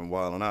fucking off and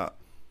wilding out.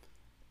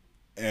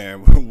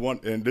 And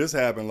and this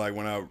happened like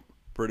when I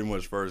pretty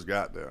much first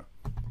got there.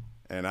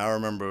 And I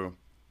remember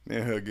me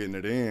and her getting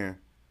it in.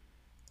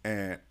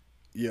 And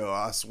yo,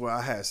 I swear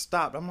I had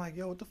stopped. I'm like,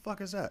 yo, what the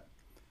fuck is that?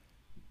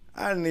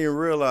 I didn't even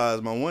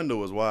realize my window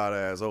was wide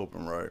ass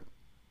open, right?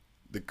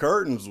 The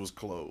curtains was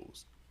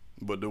closed,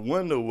 but the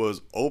window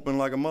was open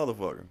like a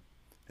motherfucker.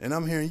 And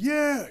I'm hearing,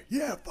 yeah,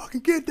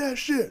 fucking get that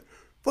shit.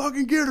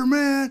 Fucking get her,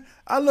 man.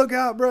 I look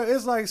out, bro.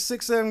 It's like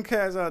 6, 7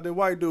 cats out there,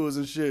 white dudes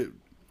and shit,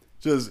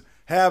 just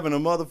having a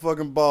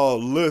motherfucking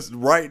ball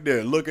right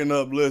there, looking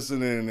up,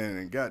 listening,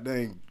 and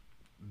goddamn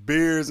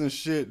beers and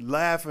shit,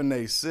 laughing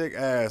they sick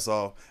ass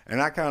off.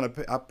 And I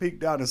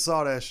peeked out and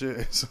saw that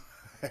shit. So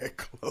I had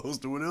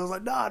closed to it. It was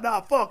like,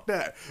 nah, fuck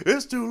that.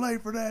 It's too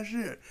late for that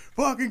shit.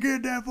 Fucking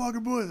get that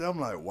fucking pussy. I'm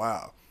like,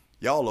 wow.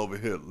 Y'all over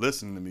here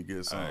listening to me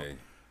get some. Hey,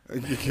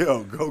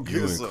 yo, go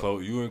get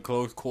some. You in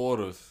close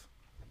quarters.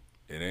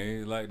 It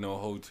ain't like no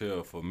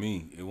hotel for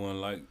me. It wasn't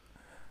like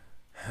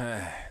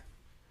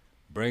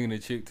bringing a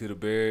chick to the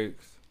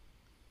barracks.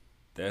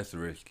 That's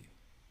risky.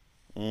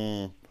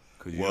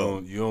 Cause you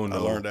don't know. I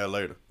learned that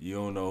later. You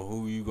don't know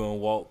who you gonna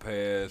walk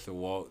past or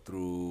walk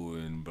through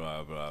and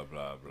blah blah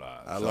blah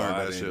blah. I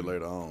learned that shit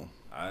later on.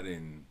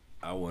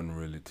 I wasn't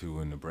really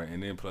too in the brain.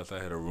 And then plus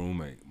I had a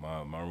roommate.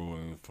 My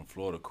roommate was from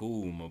Florida.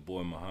 Cool, my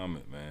boy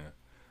Muhammad, man.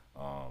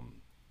 I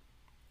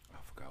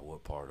forgot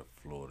what part of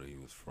Florida he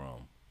was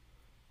from,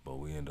 but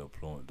we ended up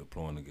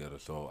deploying together.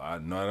 So I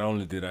not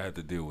only did I have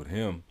to deal with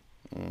him,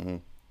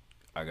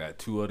 I got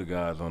 2 other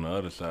guys on the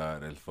other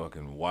side that's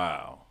fucking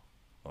wild.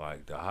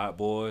 Like the hot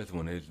boys,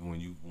 when I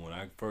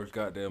first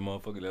got that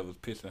motherfucker that was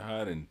pissing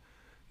hot and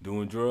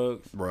doing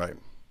drugs. Right.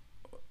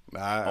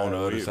 On the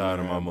other side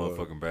of my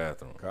motherfucking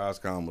bathroom.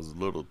 Coscom was a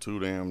little too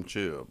damn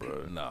chill,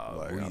 bro.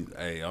 Nah,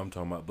 I'm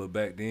talking about. But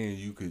back then,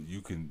 you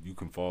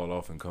can fall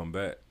off and come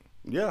back.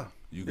 Yeah.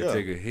 You can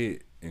take a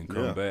hit and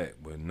come back.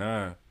 But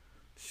now,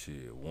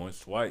 shit, one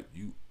swipe,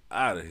 you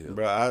out of here,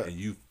 bro. And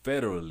you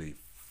federally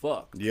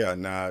fucked. Yeah,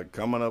 nah,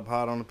 coming up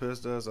hot on the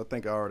piss test, I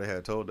think I already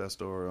had told that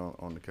story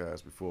on the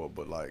cast before,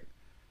 but like,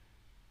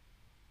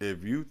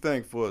 if you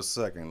think for a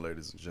second,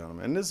 ladies and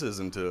gentlemen, and this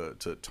isn't to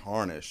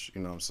tarnish,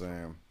 you know what I'm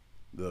saying,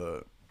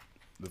 the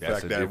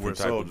fact that we're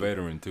type of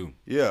veteran too.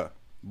 Yeah,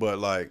 but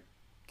like,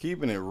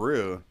 keeping it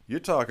real, you're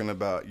talking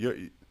about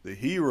the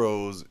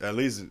heroes, at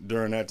least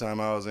during that time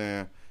I was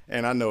in,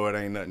 and I know it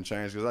ain't nothing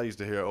changed because I used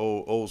to hear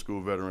old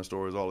school veteran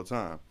stories all the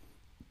time.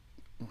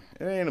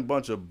 It ain't a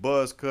bunch of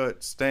buzz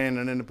cuts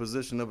standing in a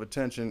position of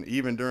attention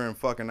even during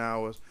fucking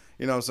hours.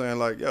 You know what I'm saying?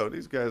 Like, yo,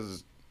 these guys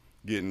is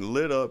getting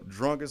lit up,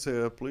 drunk as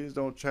hell. Please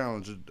don't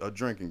challenge a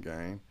drinking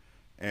game.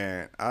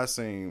 And I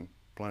seen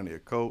plenty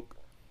of coke,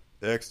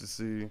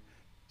 ecstasy,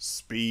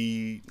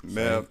 speed,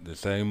 meth. The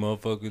same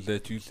motherfuckers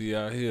that you see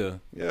out here.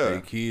 Yeah.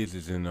 Their kids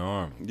is in the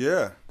army.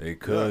 Yeah. They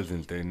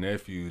cousins, they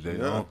nephews, they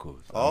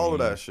uncles. All of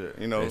that shit.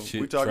 You know,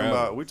 we talking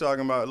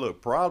about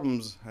look,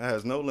 problems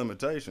has no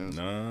limitations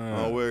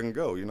on where it can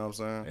go, you know what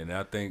I'm saying? And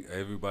I think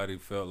everybody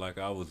felt like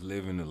I was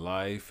living the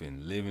life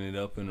and living it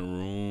up in the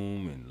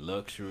room and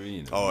luxury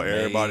and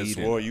everybody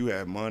swore you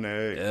had money.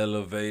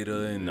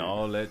 Elevator and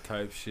all that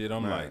type shit.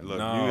 I'm like, look,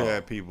 no. You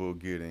had people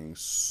getting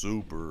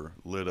super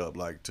lit up,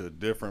 like to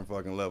different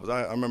fucking levels.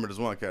 I remember this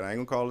one cat. I ain't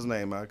gonna call his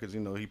name out because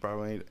you know he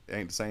probably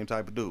ain't the same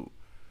type of dude.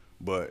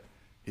 But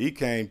he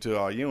came to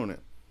our unit,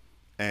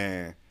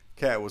 and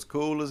cat was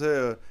cool as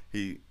hell.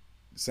 He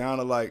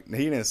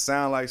didn't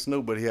sound like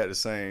Snoop, but he had the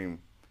same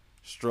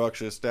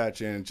structure,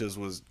 stature, and just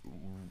was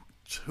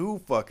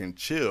too fucking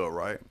chill,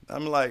 right?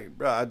 I'm like,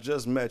 bro, I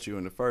just met you,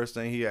 and the first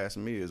thing he asked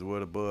me is where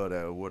the bud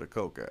at or where the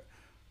coke at.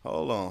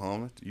 Hold on,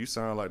 homie. You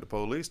sound like the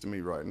police to me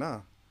right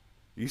now.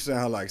 You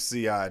sound like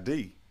CID.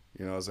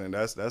 You know what I'm saying?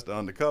 That's the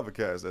undercover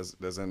cats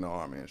that's in the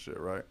army and shit,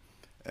 right?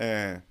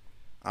 And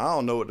I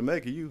don't know what to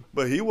make of you.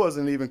 But he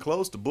wasn't even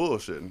close to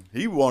bullshitting.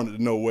 He wanted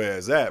to know where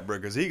it's at, bro,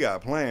 because he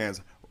got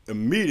plans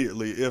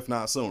immediately, if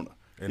not sooner.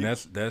 And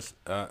that's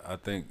I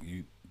think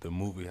the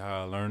movie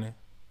High Learning.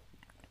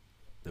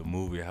 The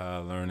movie High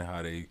Learning,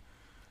 how the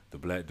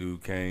black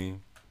dude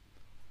came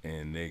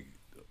and he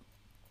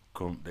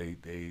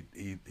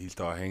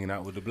started hanging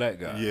out with the black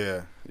guy.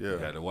 Yeah. You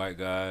got the white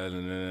guys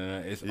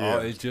and it's Yeah. all,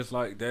 it's just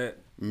like that.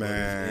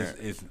 Man.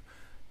 It's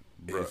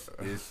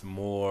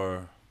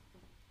more.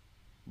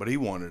 But he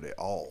wanted it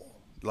all.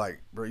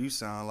 Like, bro, you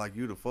sound like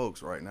you the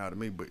folks right now to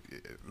me. But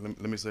let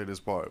me say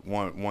this part.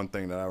 One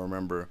thing that I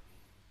remember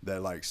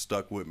that like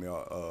stuck with me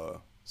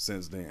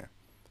since then.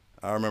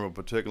 I remember a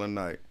particular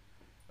night.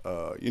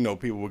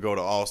 People would go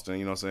to Austin,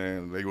 you know what I'm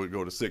saying? They would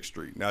go to 6th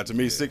Street. Now, to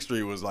me, 6th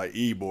Street was like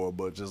Ybor,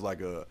 but just like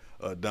a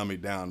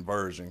dummied down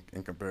version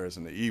in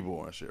comparison to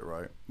Ybor and shit,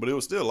 right? But it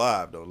was still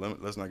live, though.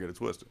 Let's not get it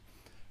twisted.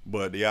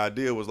 But the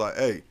idea was like,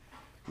 hey,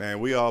 man,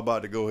 we all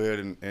about to go ahead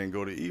and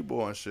go to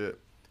Ybor and shit.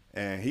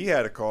 And he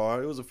had a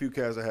car. It was a few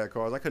cats that had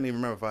cars. I couldn't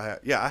even remember if I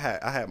had. Yeah,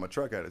 I had my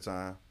truck at the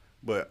time.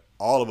 But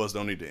all of us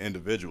don't need to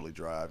individually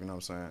drive, you know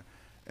what I'm saying?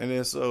 And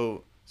then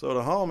so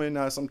the homie,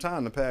 now some time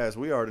in the past,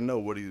 we already know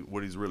what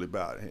he's really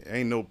about.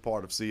 Ain't no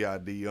part of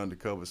CID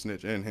undercover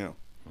snitch in him.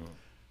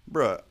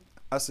 Bruh,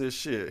 I said,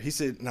 shit. He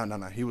said, no.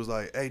 He was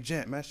like, hey,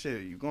 gent, man,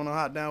 shit, you going to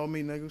hot down with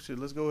me, nigga? Shit,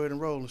 let's go ahead and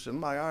roll and shit.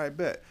 I'm like, all right,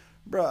 bet.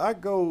 Bruh, I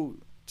go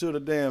to the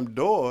damn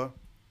door.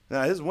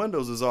 Now, his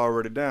windows is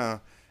already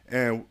down.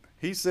 And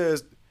he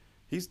says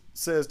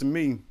to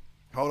me,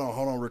 hold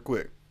on real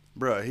quick.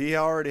 Bruh, he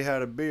already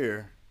had a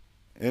beer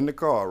in the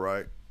car,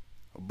 right?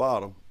 A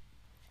bottle.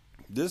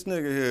 This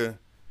nigga here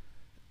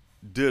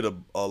did a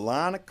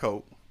line of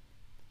coke,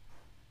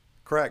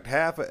 cracked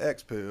half an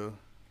X pill,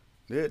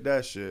 did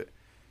that shit,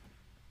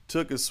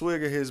 took a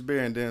swig of his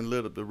beer and then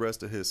lit up the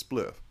rest of his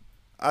spliff.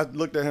 I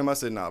looked at him, I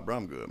said, nah, bro,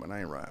 I'm good, man. I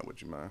ain't riding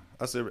with you, man.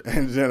 I said,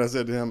 and then I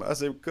said to him,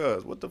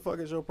 cuz, what the fuck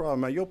is your problem,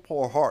 man? Your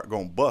poor heart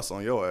gonna bust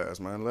on your ass,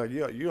 man. Like,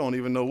 you don't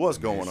even know what's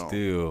going on.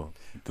 Still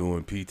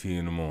doing PT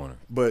in the morning.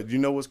 But you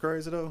know what's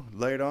crazy, though?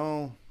 Later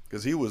on,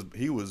 because he was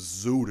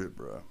zooted,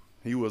 bro.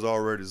 He was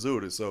already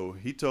zooted. So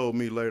he told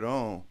me later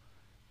on,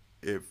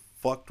 it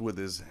fucked with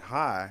his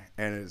high,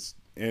 and it's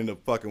ended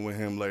up fucking with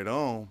him later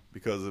on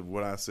because of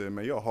what I said,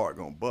 man, your heart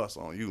gonna bust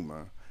on you,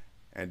 man.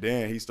 And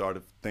then he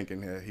started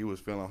thinking that he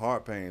was feeling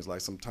heart pains like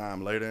some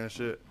time later and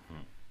shit.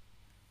 Mm-hmm.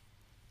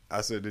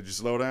 I said, did you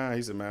slow down?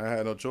 He said, man, I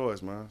had no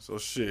choice, man. So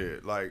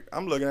shit, like,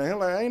 I'm looking at him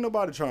like, ain't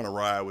nobody trying to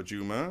ride with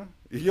you, man.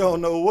 You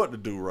don't know what to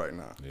do right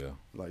now. Yeah.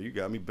 Like, you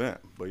got me bent.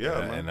 But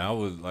yeah, man. And I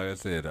was, like I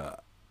said,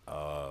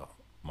 my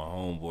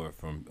homeboy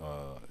from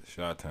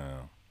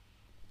Chi-Town,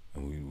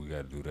 and we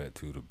got to do that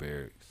too, the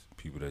barracks,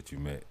 people that you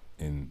met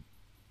in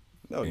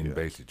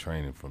basic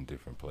training from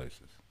different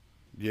places.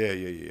 Yeah.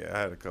 I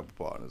had a couple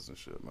partners and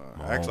shit, man.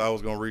 Actually, I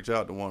was gonna reach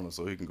out to one of them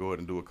so he can go ahead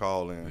and do a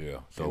call in. Yeah.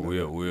 So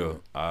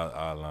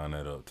I'll line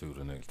that up too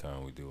the next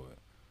time we do it.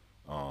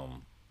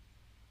 Write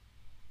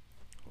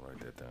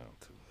that down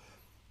too.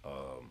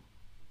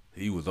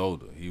 He was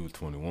older. He was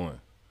 21,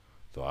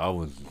 so I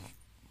was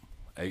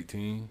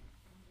 18.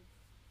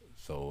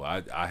 So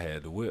I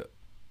had the whip,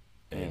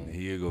 and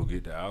he'd go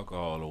get the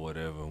alcohol or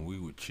whatever, and we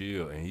would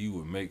chill, and he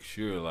would make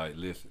sure, like,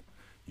 listen,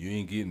 you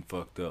ain't getting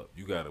fucked up.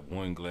 You got a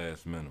 1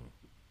 glass minimum.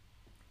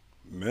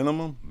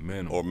 Minimum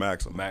or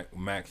maximum?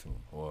 Maximum,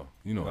 or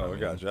you know. Oh, I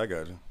got you. I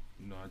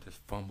just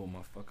fumbled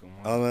my fucking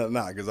wine.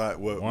 Nah, because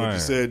what you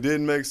said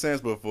didn't make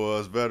sense, but for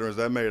us veterans,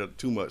 that made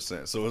too much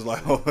sense. So it's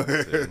like,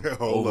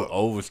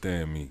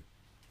 overstand me.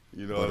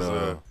 You know what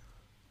I'm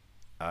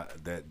saying?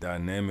 That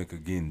dynamic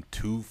of getting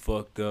too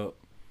fucked up,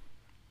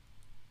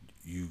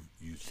 you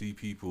see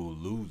people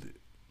lose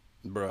it.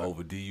 Bruh.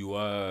 Over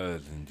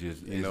DUIs and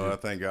just. I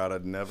thank God I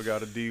never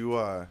got a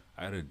DUI.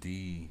 I had a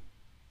D.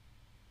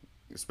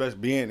 Especially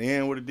being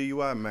in with a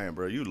DUI, man,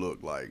 bro, you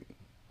look like,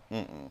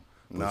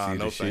 Nah,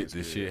 no thanks.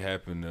 The shit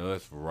happened to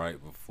us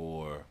right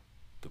before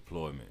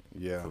deployment.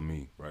 Yeah. For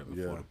me, right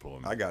before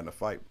deployment. I got in a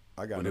fight.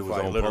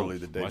 Literally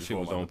post. the day before. My shit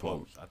was on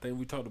post. I think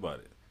we talked about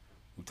it.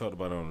 We talked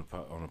about it on the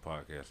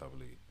podcast, I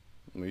believe.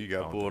 When you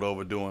got pulled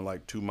over doing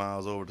like 2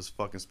 miles over the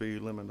fucking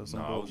speed limit or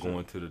something. No, I was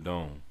going to the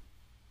dome.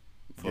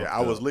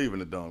 I was leaving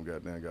the dome.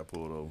 Goddamn, got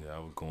pulled over. Yeah, I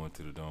was going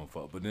to the dome.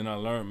 But then I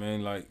learned,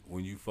 man, like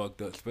when you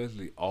fucked up,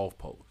 especially off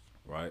post,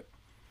 right?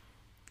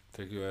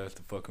 Take your ass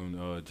to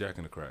fucking Jack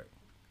in the Crack.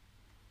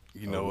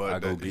 You know what?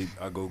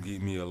 I go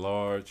get me a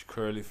large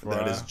curly fry.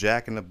 That is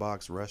Jack in the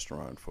Box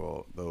restaurant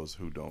for those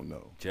who don't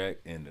know. Jack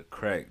in the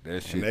Crack.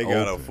 That shit. And they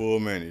got a full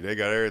menu. They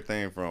got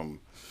everything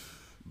from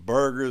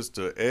burgers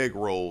to egg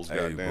rolls.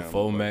 Hey,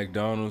 before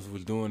McDonald's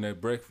was doing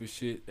that breakfast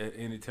shit at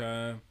any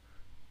time,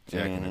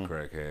 Jack in the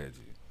Crack had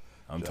you.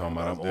 I'm talking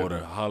about. I'm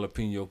ordering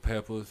jalapeno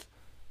peppers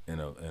and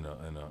a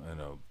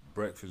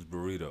breakfast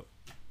burrito.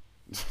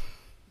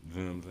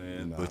 You know what I'm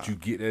saying? Nah. But you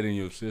get that in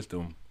your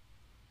system.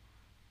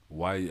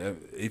 Why?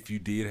 If you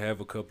did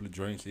have a couple of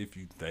drinks, if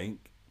you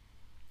think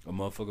a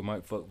motherfucker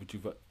might fuck with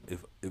you,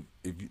 if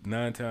you,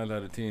 9 times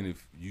out of 10,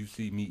 if you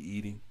see me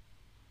eating,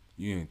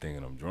 you ain't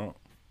thinking I'm drunk.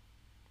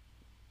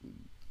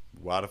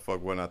 Why the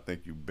fuck wouldn't I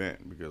think you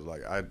bent? Because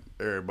like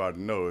everybody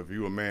know if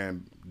you a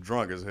man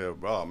drunk as hell,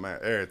 oh man,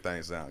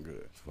 everything sound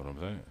good. That's what I'm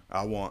saying.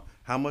 I want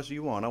how much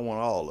you want? I want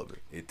all of it.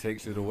 It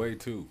takes it away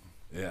too.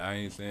 Yeah, I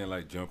ain't saying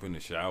like jump in the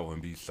shower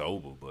and be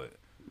sober, but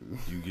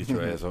you get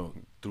your ass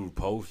on through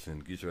posts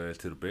and get your ass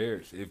to the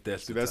barracks if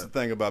that's See, that's the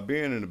thing about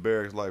being in the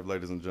barracks life,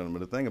 ladies and gentlemen.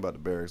 The thing about the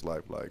barracks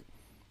life, like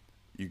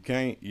you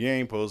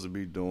ain't supposed to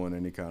be doing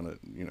any kind of,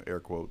 air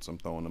quotes, I'm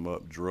throwing them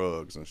up,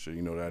 drugs and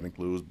shit. That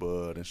includes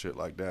bud and shit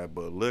like that.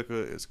 But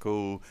liquor is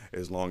cool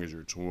as long as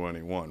you're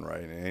 21,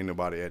 right? And ain't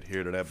nobody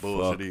adhere to that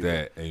bullshit Fuck either.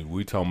 that. And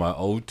we talking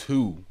about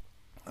 02.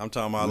 I'm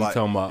talking about We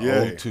talking about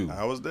 02.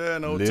 I was there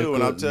in 02, Liquor,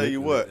 and I'll tell you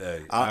what.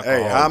 hey,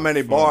 How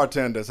many fun.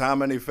 bartenders, how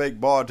many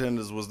fake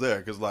bartenders was there?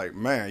 Because, like,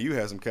 man, you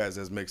had some cats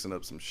that's mixing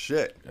up some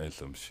shit. And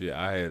some shit.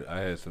 I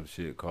had some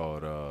shit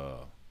called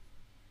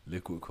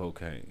liquid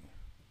cocaine.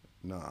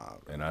 Nah,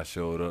 bro. And I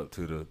showed up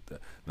to the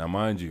now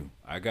mind you,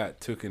 I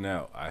got tooken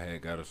out. I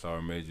had got a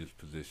Sergeant Major's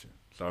position.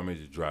 Sergeant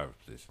Major's driver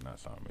position,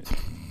 not Sergeant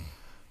Major.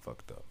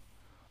 Fucked up.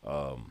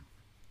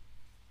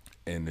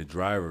 And the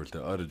drivers,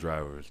 the other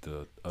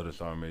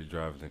Sergeant Major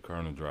drivers and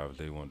Colonel drivers,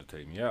 they wanted to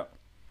take me out.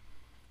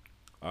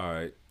 All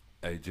right.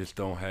 I just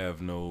don't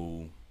have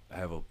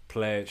have a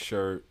plaid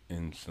shirt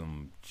and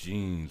some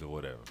jeans or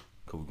whatever.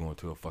 Cause we're going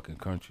to a fucking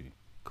country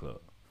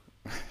club.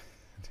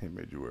 They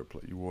made you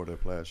you wore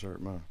that plaid shirt,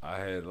 man. I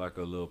had like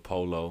a little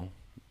polo.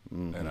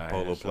 And I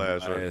polo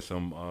plaid shirt. I had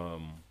some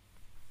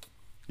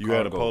You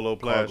had a polo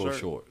plaid cargo shirt?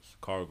 shorts,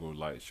 cargo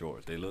light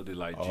shorts. They looked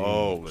like jeans,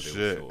 Oh, but they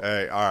shit. were short.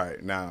 Hey, all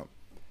right.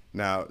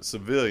 Now,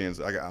 civilians,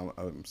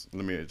 let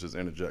me just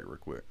interject real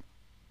quick.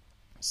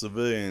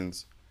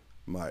 Civilians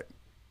might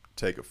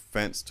take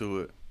offense to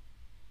it,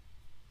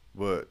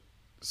 but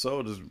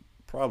soldiers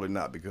probably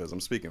not, because I'm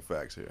speaking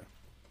facts here.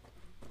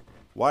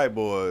 White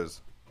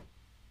boys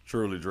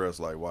truly dress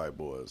like white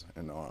boys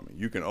in the Army.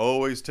 You can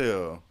always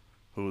tell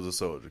who's a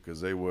soldier because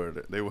they were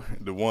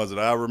the ones that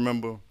I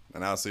remember,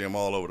 and I see them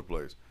all over the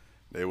place.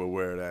 They would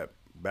wear that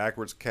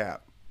backwards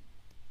cap.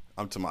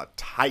 I'm talking about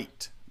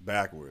tight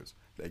backwards.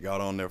 They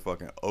got on their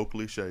fucking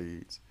Oakley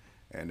shades,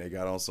 and they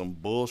got on some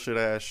bullshit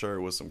ass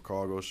shirt with some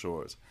cargo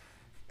shorts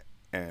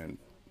and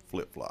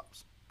flip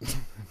flops,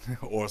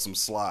 or some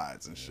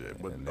slides and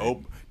shit. But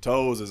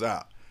toes is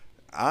out.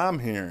 I'm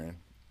hearing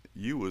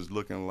you was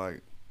looking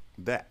like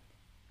that.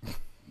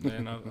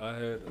 Man, I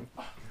had.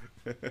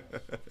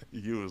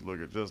 You was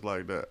looking just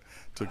like that.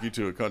 Took you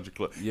to a country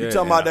club. Yeah, you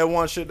talking about that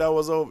one shit that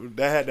was over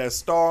that had that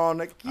star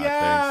on it?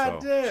 Yeah,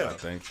 I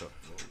think so.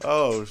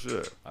 Oh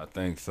shit. I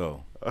think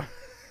so.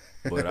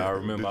 But I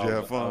remember Did you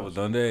have fun? I was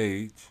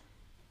underage,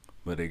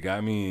 but they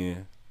got me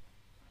in,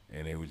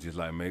 and they was just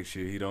like, make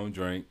sure he don't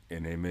drink,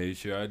 and they made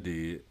sure I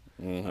did.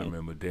 Mm-hmm. I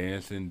remember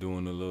dancing,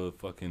 doing a little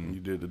fucking. You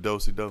did the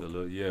dosey do.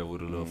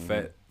 With a little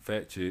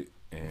fat chick,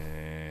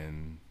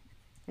 and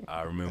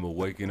I remember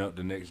waking up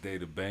the next day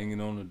to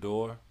banging on the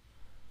door,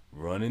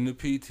 running to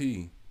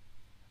PT,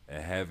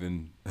 and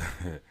having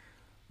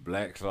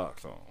black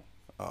socks on.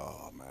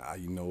 Oh man,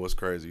 you know what's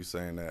crazy? You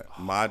saying that?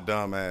 My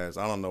dumb ass.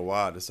 I don't know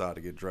why I decided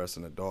to get dressed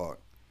in the dark.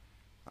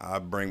 I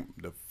bring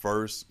the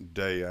first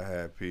day I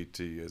had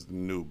PT as the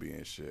newbie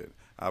and shit.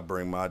 I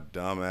bring my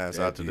dumb ass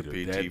out to the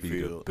PT that'd be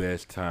field. The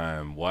best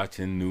time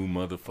watching new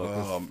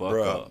motherfuckers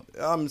fuck up.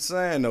 I'm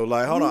saying though,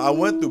 like, hold on. I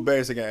went through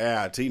basic and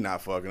AIT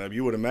not fucking up.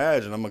 You would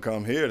imagine I'm gonna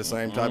come here the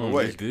same type of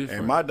way,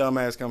 and my dumb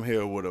ass come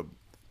here with a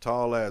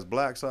tall ass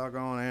black sock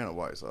on and a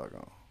white sock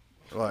on,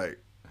 like.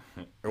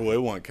 Well, it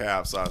wasn't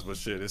calf size, but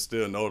shit, it's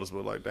still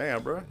noticeable. Like,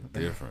 damn, bro,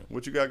 different.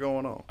 What you got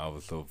going on? I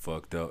was so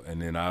fucked up,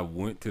 and then I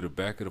went to the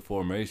back of the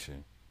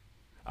formation.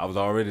 I was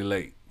already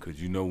late, cause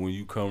when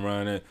you come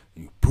around there,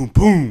 you boom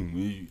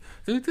boom,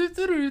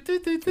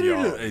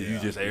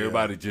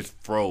 everybody just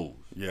froze.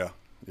 Yeah.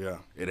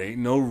 It ain't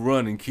no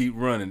running, keep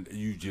running.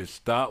 You just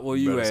stop where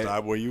you at.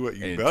 Stop where you at.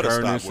 You and better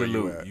turn stop and where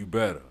salute. you at. You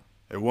better.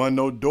 There wasn't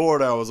no door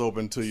that was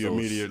open to you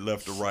immediate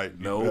left or right.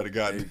 You better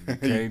got.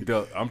 Can't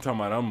duck. I'm talking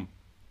about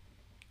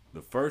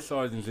the first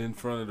sergeant's in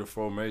front of the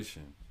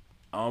formation.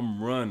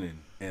 I'm running,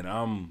 and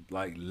I'm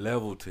like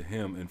level to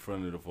him in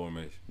front of the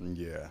formation.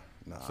 Yeah,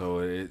 nah. So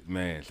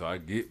so I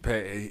get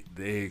past.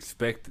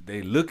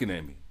 They looking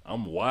at me.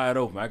 I'm wide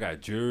open. I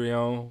got jury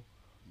on.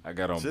 I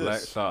got on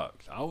black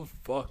socks. I was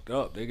fucked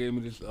up. They gave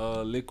me this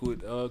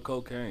liquid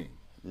cocaine.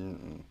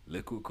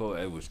 Liquid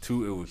cocaine. It was.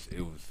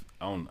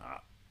 I don't.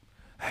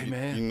 Hey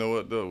man. You know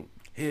what though?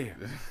 Here.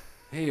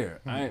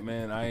 I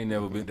ain't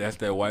never been. That's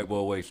that white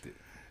boy wasted.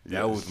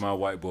 That was my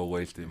white boy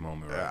wasted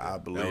moment right there. I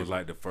believe that was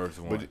like the first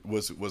one. But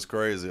what's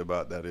crazy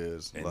about that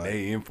is, and like,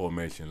 they in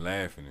formation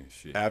laughing and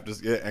shit. And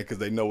because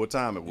they know what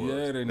time it was.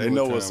 Yeah, they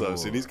know what what's time up.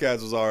 See, these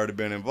cats was already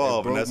been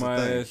involved, and that's the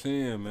thing. Ass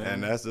in, man.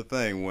 And that's the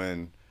thing,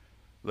 when,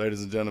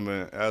 ladies and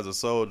gentlemen, as a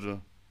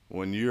soldier,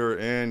 when you're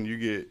in, you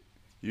get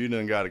you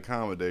done got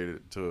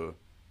accommodated to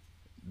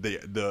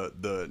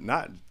the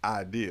not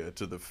idea,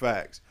 to the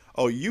facts.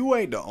 Oh, you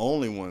ain't the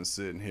only one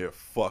sitting here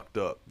fucked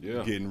up,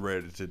 getting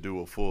ready to do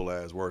a full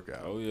ass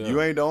workout. Oh yeah,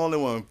 you ain't the only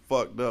one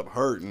fucked up,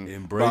 hurting,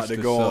 about to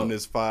go on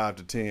this 5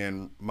 to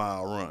 10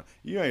 mile run.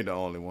 You ain't the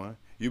only one.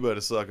 You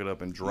better suck it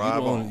up and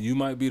drive on. You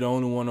might be the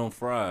only one on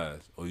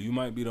fries, or you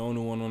might be the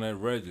only one on that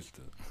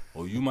register,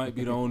 or you might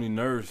be the only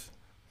nurse.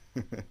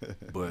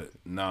 But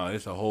nah,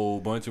 it's a whole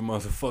bunch of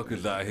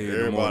motherfuckers out here.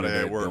 Everybody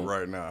at work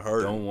right now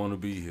hurting. Don't want to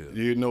be here.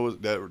 You know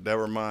that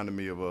reminded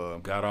me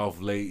of got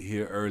off late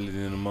here earlier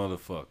than a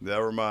motherfucker.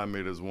 That reminded me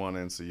of this one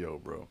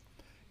NCO, bro.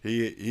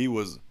 He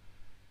was.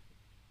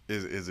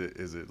 Is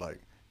it like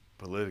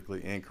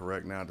politically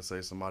incorrect now to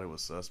say somebody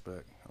was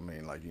suspect? I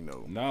mean, like, you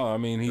know. No, I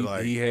mean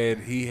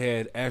he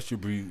had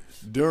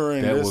attributes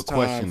during this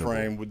time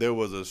frame. There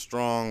was a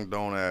strong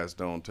don't ask,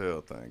 don't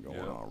tell thing going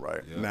on,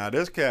 right? Yeah. Now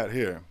this cat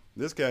here,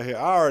 I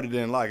already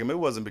didn't like him. It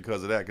wasn't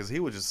because of that, because he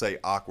would just say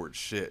awkward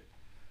shit.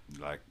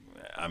 Like,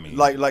 I mean,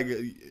 like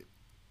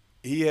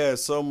he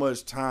has so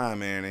much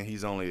time in, and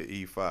he's only an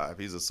E5.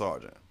 He's a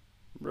sergeant,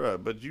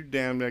 bruh. But you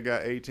damn near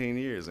got 18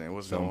 years in.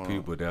 What's going on?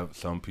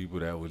 Some people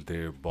that was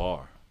their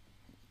bar.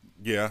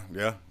 Yeah.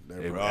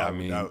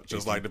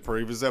 Just like the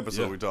previous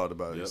episode we talked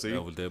about. Yep, you see,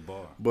 that was their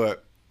bar.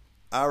 But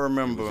I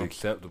remember it was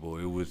acceptable.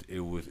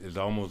 It's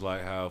almost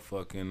like how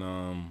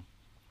fucking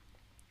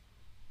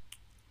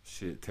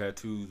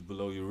tattoos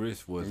below your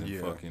wrist wasn't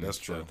fucking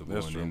acceptable.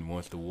 That's true. Then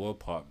once the war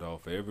popped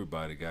off,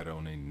 everybody got it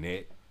on their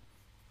neck.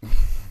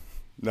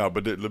 No,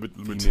 but let me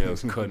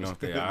females cutting off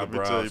their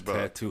eyebrows.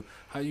 Tattoo.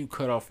 How you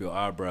cut off your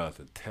eyebrows?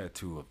 A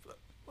tattoo of.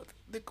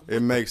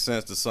 It makes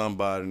sense to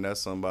somebody, and that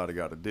somebody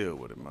got to deal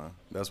with it, man.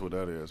 That's what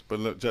that is. But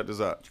look, check this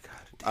out.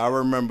 I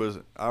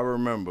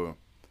remember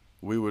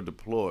we were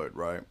deployed,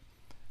 right?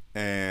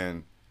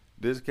 And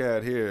this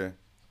cat here,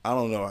 I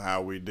don't know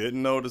how we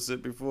didn't notice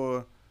it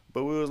before,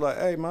 but we was like,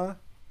 hey, man,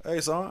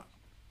 hey, son,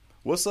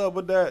 what's up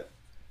with that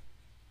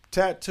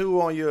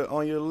tattoo on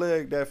your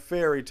leg, that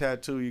fairy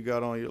tattoo you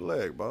got on your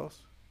leg,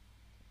 boss?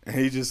 And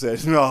he just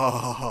said,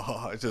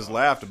 no, just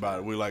laughed about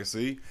it. We like,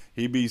 see,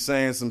 he be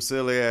saying some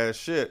silly ass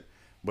shit,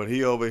 but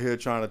he over here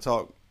trying to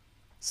talk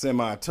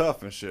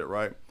semi-tough and shit,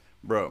 right?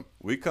 Bro,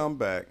 we come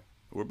back.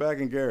 We're back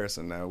in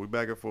Garrison now. We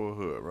back at Fort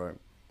Hood, right?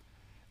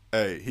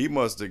 Hey, he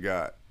must have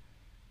got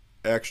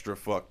extra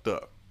fucked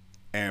up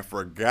and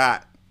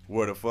forgot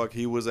where the fuck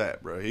he was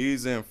at, bro.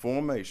 He's in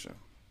formation,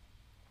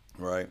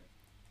 right?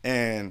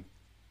 And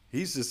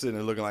he's just sitting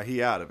there looking like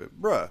he out of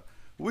it. Bruh,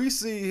 we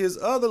see his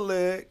other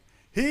leg.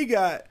 He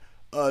got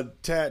a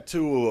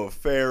tattoo of a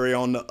fairy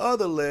on the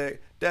other leg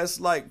that's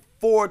like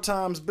 4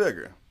 times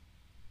bigger.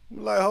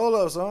 I'm like, hold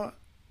up, son.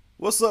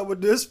 What's up with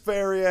this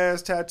fairy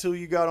ass tattoo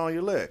you got on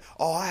your leg?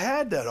 Oh, I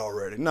had that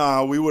already.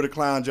 Nah, we would have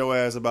clowned your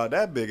ass about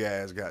that big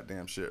ass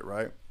goddamn shit,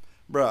 right?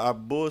 Bruh, I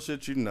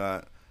bullshit you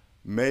not.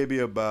 Maybe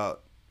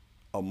about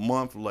a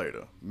month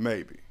later,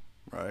 maybe,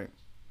 right?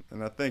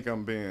 And I think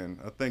I'm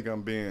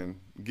being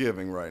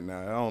giving right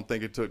now. I don't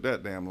think it took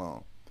that damn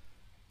long.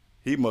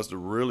 He must have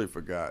really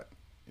forgot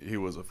he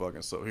was a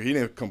fucking soldier. He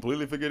didn't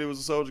completely forget he was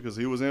a soldier because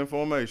he was in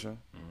formation,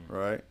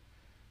 right?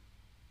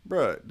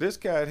 Bruh, this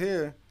cat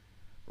here,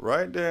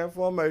 right there in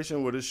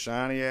formation with his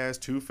shiny ass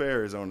 2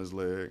 fairies on his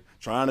leg,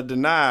 trying to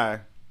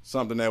deny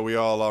something that we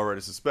all already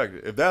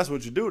suspected. If that's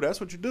what you do, that's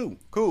what you do.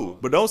 Cool.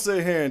 But don't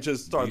sit here and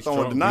just start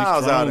throwing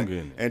denials out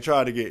and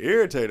try to get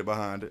irritated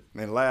behind it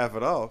and laugh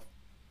it off.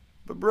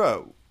 But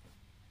bro,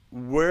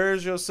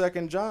 where's your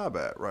second job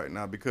at right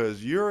now?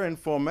 Because you're in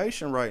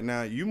formation right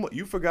now.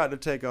 You forgot to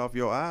take off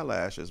your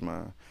eyelashes,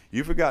 man.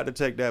 You forgot to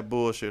take that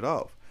bullshit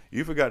off.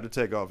 You forgot to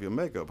take off your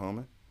makeup,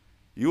 homie.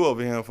 You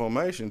over here in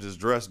formation just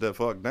dressed the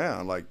fuck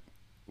down. Like,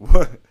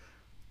 what?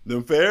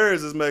 Them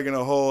fairies is making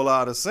a whole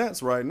lot of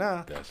sense right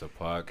now. That's a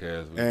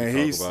podcast. And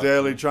he's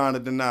steadily trying to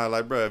deny.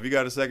 Like, bro, if you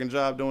got a second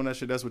job doing that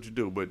shit, that's what you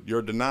do. But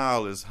your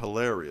denial is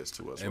hilarious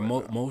to us. And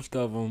most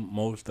of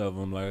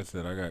them, like I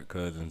said, I got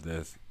cousins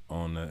that's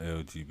on the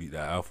LGBT, the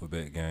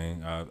alphabet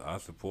gang. I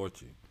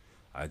support you.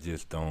 I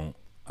just don't.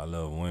 I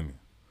love women,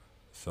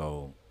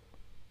 so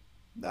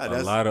a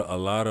lot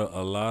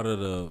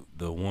of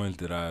the ones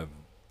that I've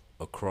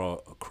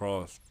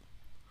across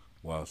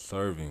while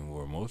serving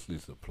were mostly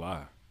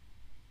supply.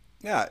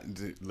 Yeah,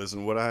 listen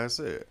to what I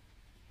said.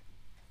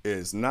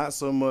 It's not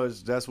so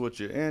much that's what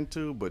you're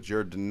into, but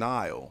your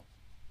denial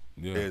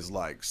is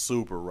like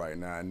super right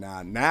now.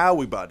 Now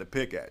we about to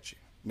pick at you.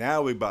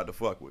 Now we about to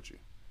fuck with you.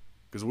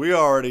 Because we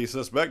already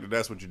suspected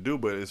that's what you do,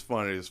 but it's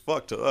funny as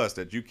fuck to us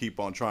that you keep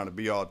on trying to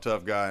be all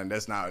tough guy, and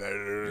that's not.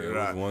 There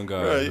was one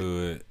guy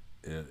who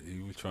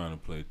he was trying to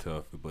play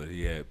tough, but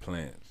he had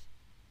plants.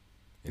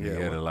 And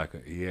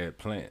he had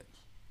plants.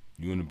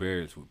 You in the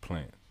barracks with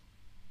plants.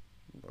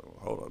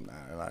 Hold up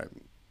now, like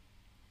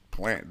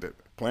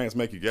plants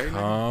make you gay?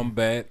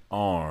 Combat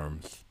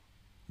arms,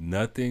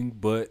 nothing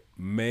but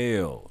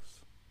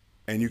males.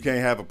 And you can't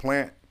have a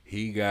plant.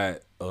 He got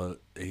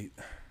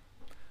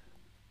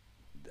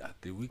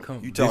did we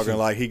come? You talking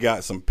like he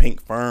got some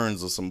pink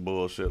ferns or some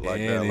bullshit like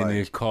that? And in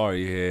his car,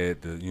 he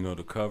had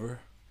the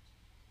cover.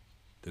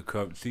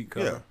 The seat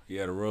cover. Yeah. He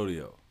had a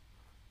rodeo.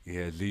 He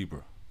had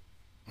zebra.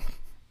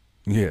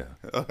 Yeah.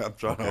 I'm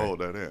trying to hold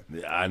that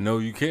in. I know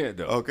you can't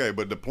though. Okay,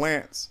 but the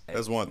plants,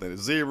 that's one thing. The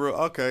zebra,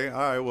 okay, all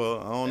right, well,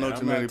 I don't know And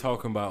too I'm many. not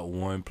talking about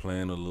one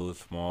plant, a little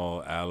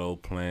small aloe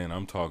plant.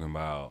 I'm talking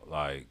about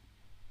like,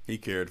 He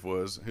cared for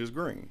his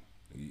green.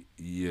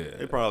 yeah.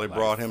 They probably like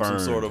brought him some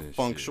sort of ferns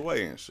feng and shit.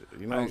 shui and shit.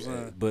 You know what I'm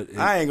saying? But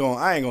I ain't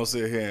gonna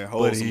sit here and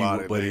hold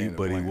somebody. but he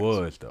plants.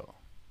 was though.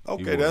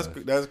 Okay, He that's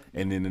was.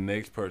 And then the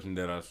next person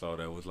that I saw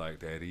that was like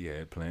that, he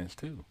had plants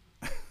too.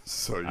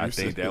 so you I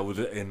think said- that was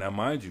it. And now,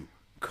 mind you,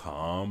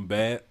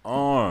 combat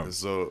arms.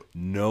 So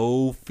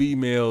No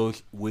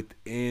females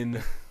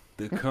within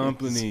the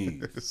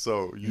company.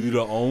 so You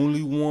the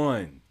only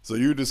one. So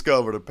you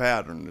discovered a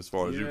pattern as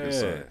far as you're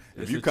concerned.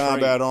 If it's you a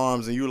combat trait.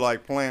 arms and you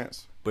like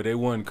plants, But they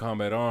wasn't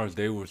combat arms.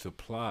 They were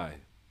supply.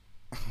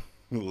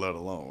 let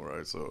alone,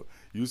 right? So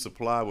you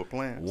supply with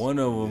plants. One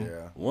of them.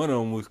 Yeah. One of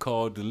them was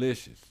called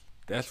Delicious.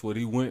 That's what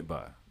he went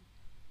by.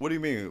 What do you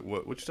mean?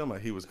 What you talking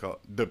about? He was called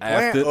the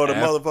plant or the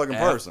motherfucking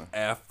person?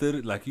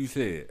 After, like you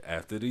said,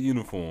 after the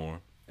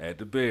uniform at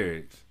the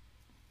barracks,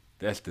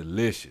 that's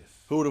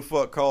Delicious. Who the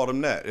fuck called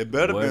him that? It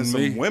better been Wasn't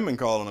some me. women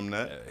calling him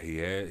that. He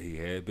had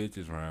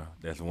bitches around.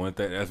 That's one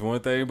thing. That's one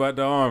thing about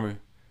the army.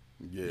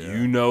 Yeah.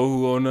 You know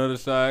who on the other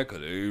side, cause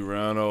they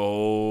ran a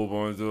whole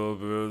bunch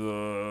of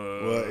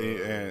Well,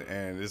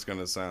 and it's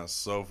gonna sound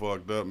so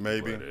fucked up,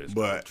 maybe, it's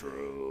but not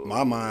true.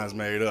 my mind's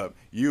made up.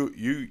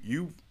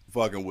 You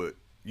fucking with.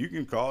 You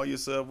can call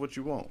yourself what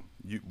you want.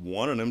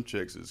 One of them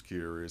chicks is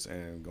curious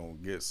and gonna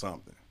get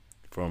something.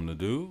 From the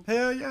dude,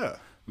 Hell yeah.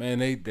 man,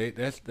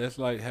 that's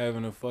like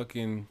having a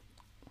fucking.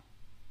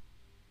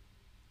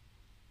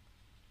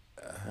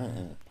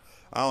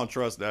 I don't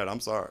trust that. I'm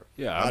sorry.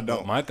 Yeah, I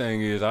don't. My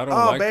thing is, I don't.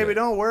 Oh, like baby, that.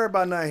 don't worry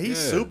about nothing.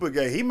 He's Yeah. super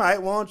gay. He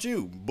might want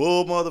you.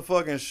 Bull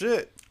motherfucking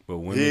shit. But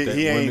women,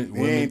 He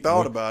ain't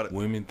thought about it.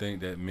 Women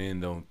think that men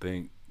don't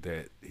think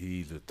that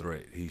he's a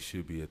threat. He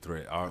should be a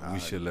threat. We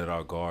should let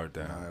our guard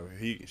down.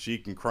 She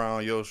can cry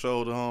on your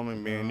shoulder, homie,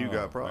 and me and you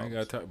got I problems.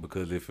 ain't got time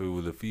because if it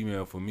was a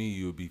female for me,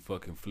 you would be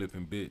fucking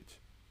flipping bitch.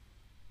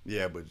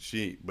 Yeah,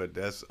 but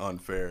that's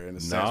unfair in a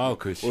sense. No,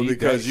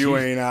 because you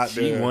ain't out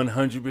She there.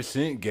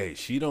 100% gay.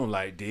 She don't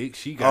like dick.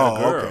 She got a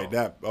girl.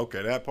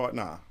 that part,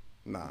 nah.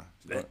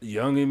 That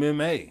young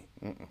MMA.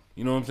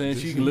 You know what I'm saying?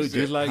 She can look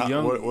just like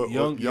young what?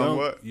 young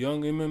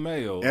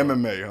MMA. Or,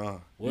 MMA, huh?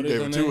 What You is gave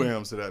her her 2 name?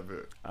 M's to that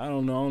bit. I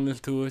don't know. I don't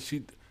listen to her.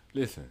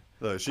 Listen.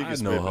 Look, she can I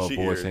spit, know but her she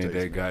voice ain't irritates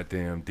that me.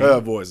 goddamn deep.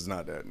 Her voice is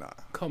not that. Nah.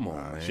 Come on,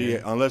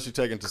 man. Unless she's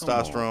taking Come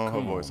on, testosterone, her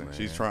come voice on, ain't.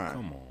 She's man. trying.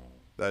 Come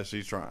on.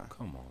 She's trying.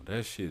 Come on.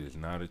 That shit is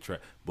not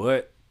attractive.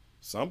 But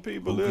Some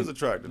people is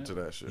attracted to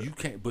that shit. you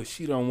can't. But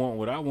she don't want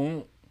what I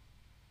want.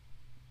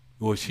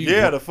 Well, she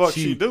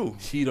she do.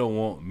 She don't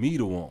want me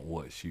to want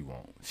what she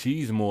want.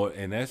 She's more,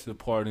 and that's the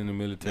part in the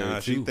military Nah,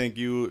 too.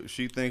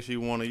 she thinks she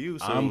want to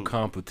use. So, I'm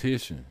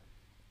competition.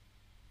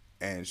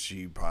 and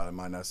she probably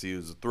might not see you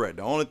as a threat.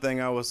 The only thing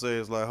I would say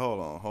is like, hold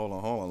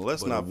on.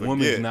 Let's But not a forget.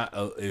 woman's not.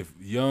 If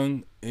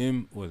young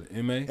MA,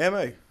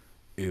 MA.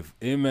 if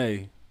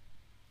MA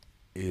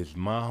is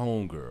my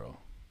homegirl,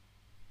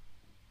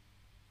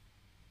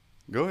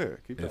 Go ahead.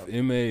 Keep if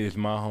talking. MA is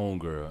my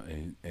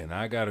homegirl, and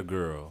I got a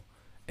girl,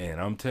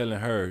 and I'm telling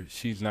her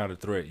she's not a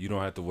threat, you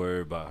don't have to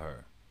worry about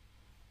her.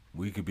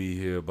 We could be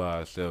here by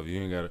ourselves.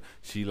 You ain't gotta.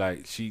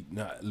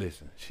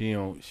 Listen. She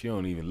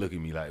don't even look at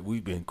me like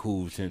we've been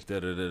cool since da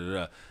da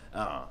da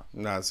da.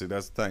 Nah, see,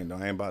 that's the thing. Though.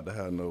 I ain't about to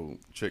have no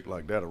chick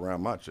like that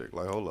around my chick.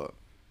 Like, hold up.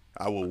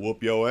 I will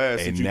whoop your ass.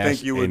 And If you that's-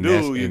 think you would and do,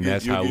 that's- you and get,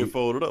 that's you how get we-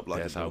 folded up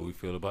like That's a how dude. we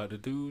feel about the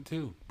dude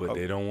too. But Oh.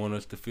 they don't want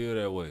us to feel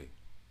that way.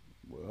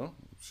 Well,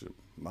 shit,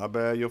 my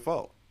bad, your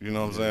fault. You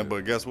know what I'm saying?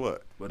 But guess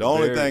what? But The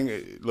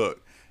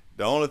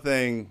only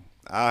thing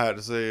I had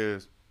to say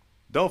is,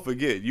 don't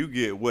forget, you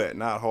get wet,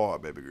 not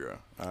hard, baby girl.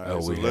 All right,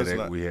 Oh,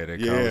 we had that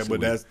Yeah, conversation.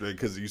 but that's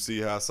because you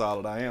see how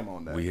solid I am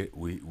on that. We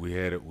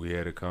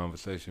had a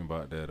conversation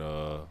about that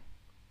a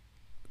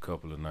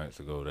couple of nights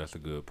ago. That's a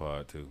good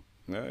part too.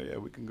 Yeah,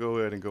 we can go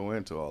ahead and go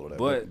into all of that.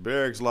 But-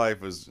 barracks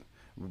life is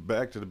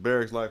back to the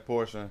barracks life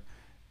portion.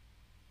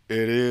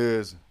 It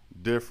is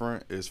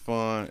different. It's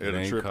fun. It'll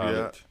ain't trip you college.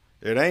 out.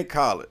 It ain't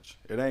college.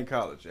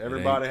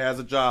 Everybody has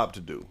a job to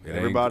do.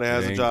 Everybody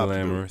has a job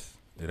glamorous.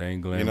 It ain't to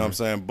do. glamorous. You know what I'm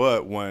saying?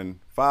 But when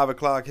 5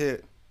 o'clock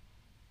hit,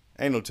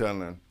 ain't no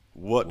telling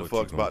what the What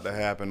fuck's you gonna about to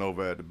happen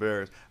over at the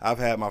barracks. I've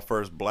had my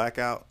first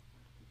blackout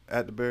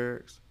at the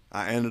barracks.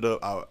 I ended up.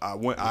 I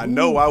went. I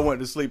know I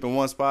went to sleep in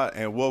one spot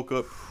and woke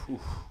up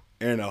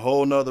in a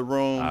whole nother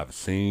room. I've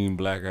seen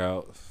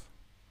blackouts.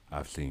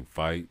 I've seen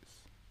fights.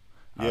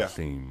 Yeah. I've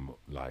seen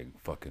like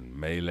fucking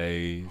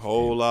melees.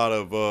 Whole lot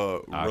of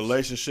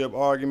relationship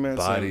arguments.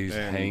 Bodies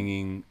and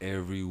hanging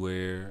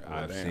everywhere. Well,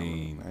 I've damn,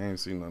 seen. I ain't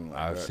seen nothing like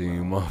I've that.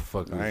 seen man. I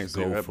motherfuckers ain't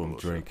seen go that from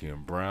bullshit.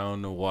 drinking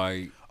brown to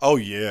white. Oh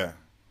yeah.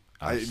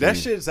 That seen-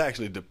 shit's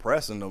actually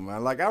depressing though,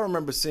 man. Like I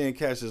remember seeing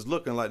cats just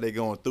looking like they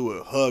going through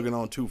it, hugging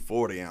on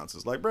 240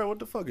 ounces. Like, bro, what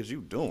the fuck is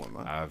you doing,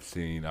 man?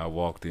 I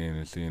walked in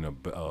and seen a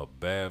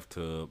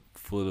bathtub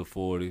full of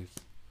 40s.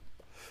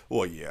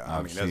 Well, yeah. I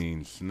I've mean,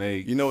 seen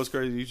snakes. you know what's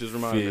crazy? You just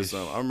reminded me of fish.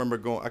 something. I remember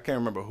going. I can't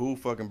remember who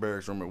fucking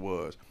barracks room it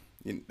was.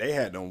 They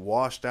had them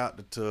washed out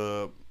the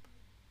tub.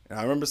 And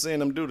I remember seeing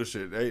them do the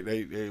shit.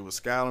 They was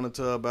scouring the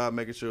tub out,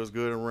 making sure it was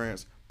good and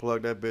rinsed.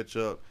 Plug that bitch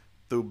up,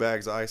 threw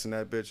bags of ice in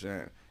that bitch,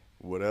 and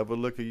whatever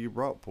liquor you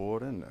brought,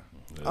 poured in there.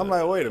 I'm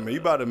like, wait a minute, you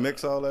about to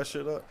mix all that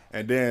shit up?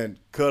 And then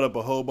cut up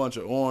a whole bunch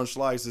of orange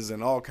slices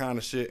and all kind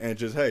of shit and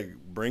just, hey,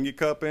 bring your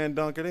cup in,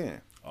 dunk it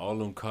in. All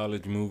them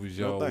college movies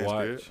No y'all thanks,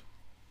 watch, kid.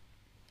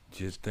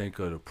 just think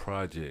of the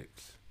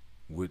projects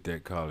with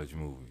that college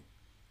movie.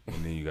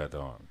 And then you got the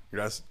Army.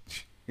 That's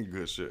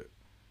good shit.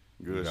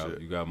 Good shit.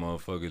 You got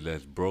motherfuckers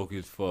that's broke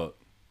as fuck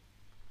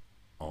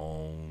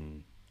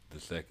on the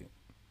second.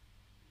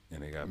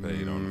 And they got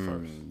paid on the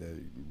first.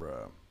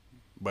 Bruh.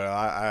 But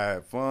I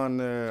had fun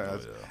there.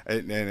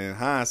 And in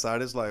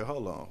hindsight, it's like,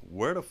 hold on,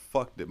 where the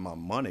fuck did my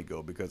money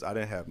go? Because I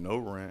didn't have no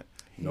rent,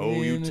 no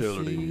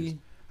utilities.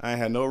 I ain't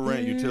had no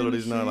rent,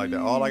 utilities, nothing like that.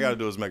 All I got to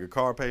do is make a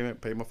car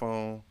payment, pay my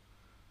phone.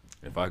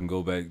 If I can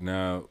go back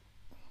now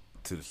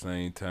to the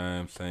same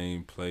time,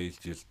 same place,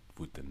 just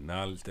with the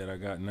knowledge that I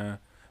got now,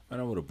 man,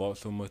 I would have bought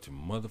so much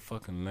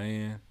motherfucking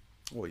land.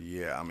 Well,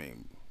 yeah, I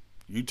mean,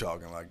 you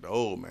talking like the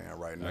old man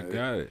right now. I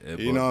got it.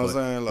 You know what I'm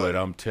saying? Like, but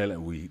I'm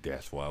telling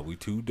that's why we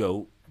too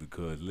dope.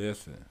 Because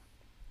listen,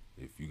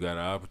 if you got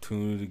an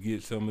opportunity to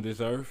get some of this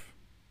earth,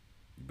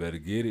 you better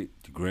get it.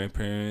 Your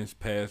grandparents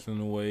passing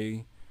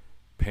away,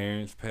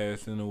 parents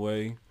passing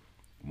away,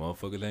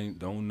 motherfuckers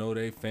don't know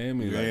their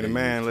family. You like ain't a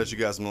man unless you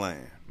got some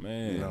land.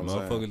 Man, you know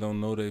motherfuckers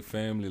don't know their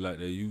family like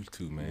they used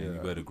to, man. Yeah. You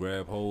better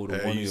grab hold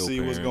of one of You your see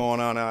parents. what's going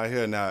on out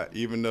here now.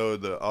 Even though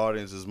the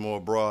audience is more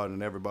broad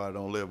and everybody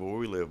don't live where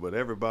we live, but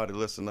everybody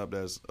listen up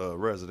that's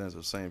residents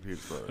of St.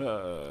 Petersburg.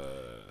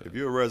 If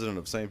you're a resident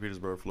of St.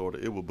 Petersburg,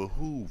 Florida, it will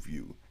behoove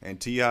you. And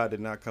T.I. did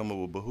not come up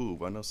with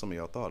behoove. I know some of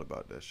y'all thought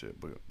about that shit,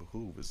 but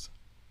behoove is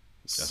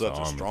such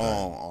a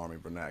strong Army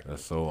vernacular.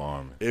 That's so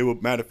Army. It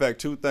would, matter of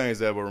fact, two things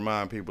that will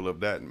remind people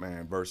of that,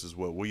 man, versus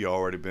what we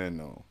already been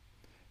on.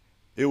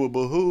 It will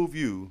behoove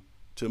you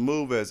to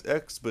move as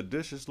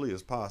expeditiously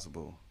as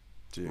possible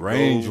to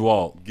range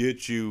walk,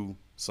 get you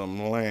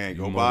some land,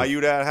 go buy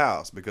you that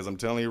house. Because I'm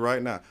telling you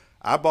right now,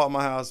 I bought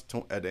my house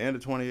at the end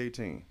of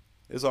 2018.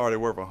 It's already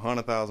worth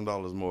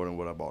 $100,000 more than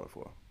what I bought it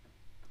for,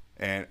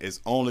 and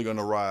it's only going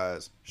to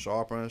rise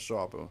sharper and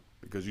sharper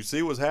because you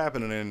see what's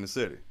happening in the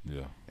city.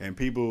 Yeah, and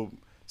people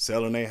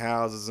selling their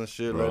houses and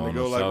shit, letting it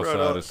go like south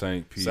side of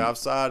St. Pete. South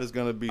side is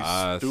going to be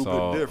I stupid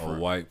saw different. A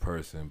white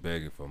person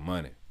begging for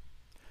money.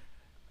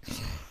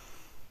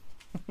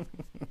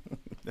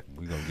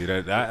 We gonna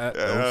get that.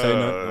 Don't say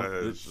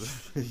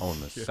nothing. On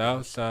the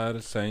south side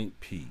of St.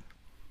 Pete,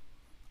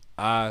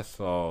 I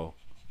saw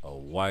a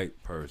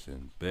white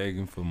person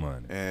begging for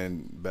money.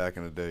 And back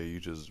in the day,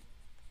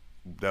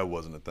 that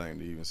wasn't a thing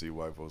to even see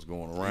white folks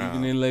going around.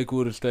 Even in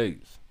Lakewood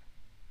Estates.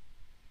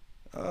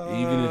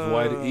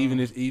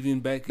 Even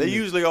back. They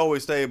usually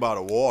always stay by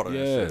the water and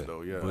shit,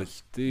 though. Yeah, but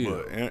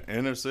still,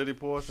 inner city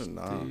portion,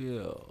 nah.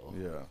 Still,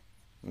 yeah,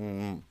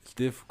 mm-hmm. It's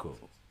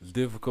difficult. It's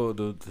difficult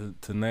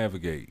to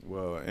navigate.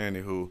 Well,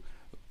 anywho,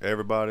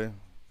 everybody,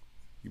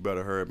 you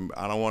better hurry.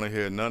 I don't want to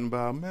hear nothing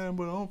about, man,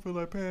 but I don't feel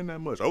like paying that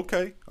much.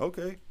 Okay.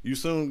 You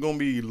soon going to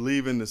be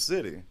leaving the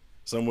city,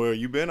 somewhere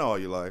you been all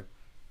your life.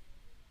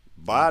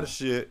 Buy the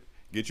shit,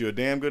 get you a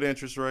damn good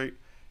interest rate,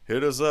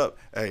 hit us up.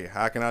 Hey,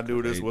 how can I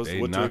do this? What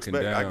to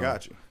expect? I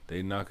got you.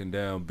 They knocking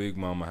down Big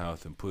Mama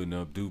house and putting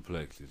up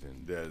duplexes.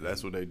 And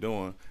that's what they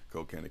doing.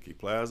 Cocanity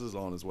Plaza's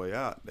on its way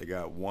out. They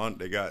got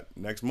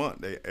next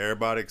month.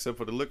 Everybody except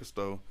for the liquor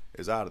store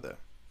is out of there.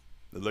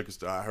 The liquor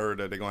store, I heard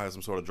that they're gonna have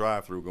some sort of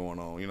drive-through going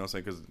on. You know what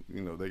I'm saying?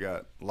 Because they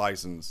got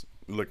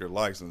liquor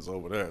license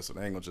over there, so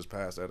they ain't gonna just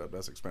pass that up.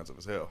 That's expensive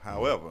as hell.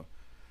 However,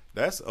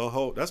 that's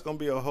gonna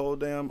be a whole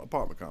damn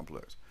apartment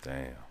complex.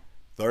 Damn.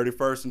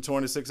 31st and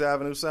 26th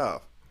Avenue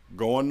South,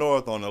 going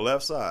north on the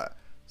left side.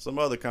 Some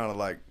other kind of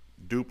like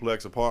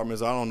duplex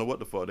apartments. I don't know what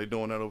the fuck they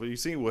doing that over. You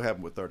seen what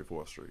happened with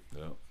 34th Street?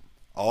 Yeah.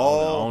 I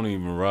don't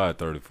even ride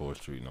 34th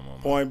Street no more.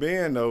 Point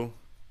being though,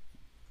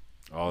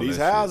 these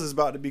houses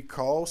about to be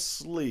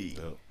costly.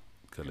 Yep.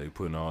 Cause they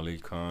putting all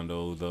these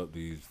condos up.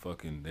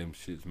 Them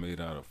shits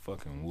made out of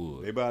fucking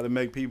wood. They about to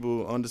make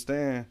people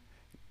understand.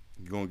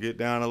 You're gonna get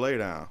down and lay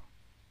down.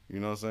 You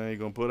know what I'm saying? You're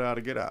gonna put out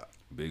or get out.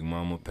 Big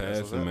Mama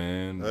passing,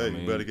 man. Hey,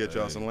 you better get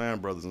y'all some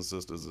land, brothers and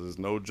sisters. There's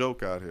no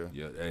joke out here.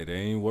 Yeah, hey, they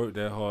ain't worked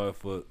that hard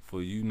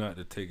for you not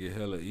to take it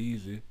hella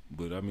easy.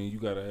 But I mean, you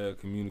gotta have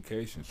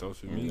communication.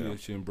 Social media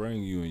shouldn't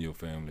bring you and your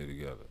family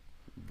together.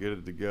 Get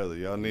it together.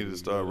 Y'all need to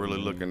start really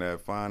looking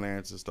at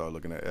finances. Start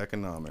looking at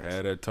economics.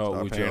 Have that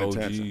talk with your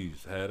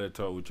OGs. Have that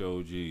talk with your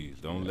OGs.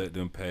 Don't let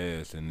them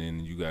pass, and then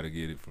you got to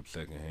get it from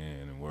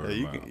secondhand and word of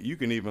mouth. You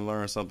can even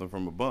learn something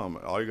from a bum.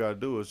 All you got to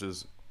do is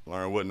just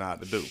learn what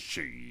not to do.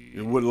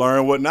 You would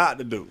learn what not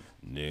to do.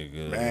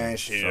 Nigga. Man,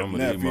 shit,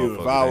 nephew,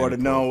 if I would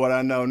have known what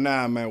I know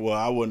now, man, well,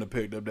 I wouldn't have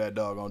picked up that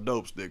doggone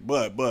dope stick.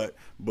 But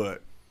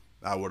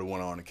I would have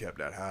went on and kept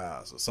that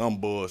house or some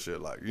bullshit.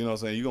 Like, you know what I'm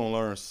saying? You're going to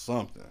learn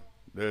something.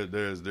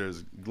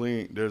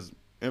 There's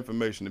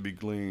information to be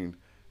gleaned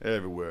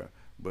everywhere.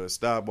 But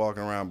stop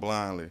walking around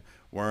blindly,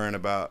 worrying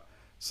about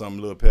some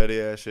little petty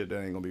ass shit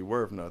that ain't gonna be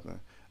worth nothing.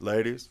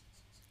 Ladies,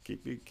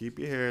 keep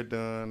your hair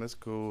done. That's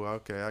cool.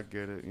 Okay, I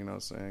get it. You know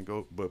what I'm saying?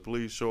 Go, but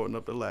please shorten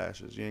up the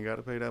lashes. You ain't got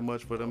to pay that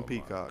much for them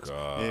peacocks. You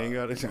ain't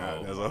got to. That's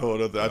a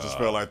whole other. I just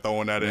felt like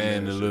throwing that in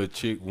there. Man, the little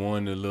chick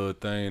won the little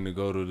thing to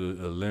go to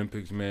the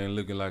Olympics. Man,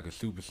 looking like a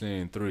Super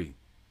Saiyan 3.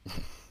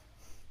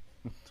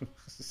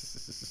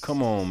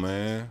 Come on,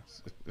 man.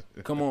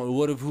 Come on.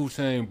 What if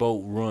Usain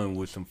Bolt run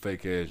with some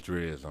fake ass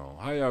dreads on?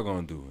 How y'all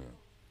gonna do him?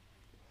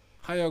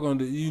 How y'all gonna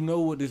do? You know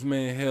what this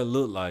man hair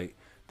look like?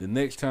 The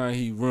next time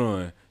he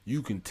run,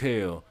 you can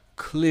tell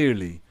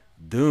clearly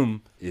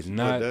them is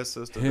not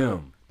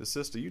him. The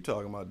sister you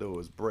talking about though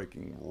is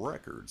breaking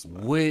records,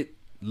 man. With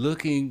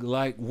looking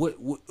like what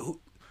who?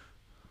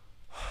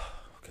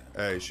 Okay.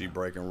 Hey, she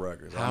breaking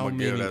records. How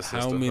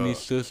many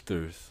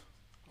sisters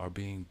are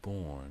being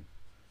born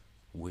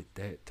with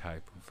that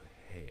type of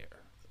hair?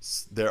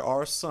 There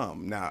are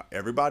some. Now,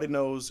 everybody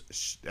knows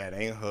that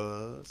ain't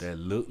hers. That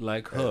look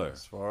like her.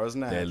 As far as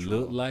natural. That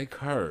look like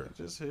her.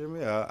 Just hear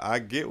me out. I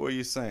get what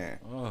you're saying.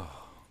 Oh,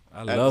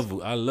 I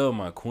love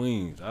my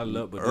queens. I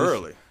love, but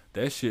early.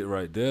 That shit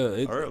right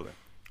there. Early.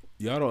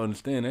 Y'all don't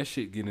understand. That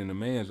shit get in a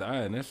man's eye,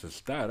 and that's a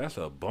style. That's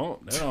a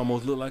bump. That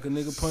almost look like a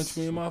nigga punched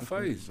me in my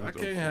face. I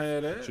can't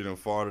have that. She done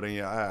farted in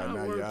your eye.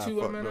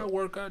 I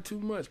work out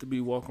too much to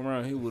be walking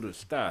around here with a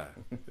style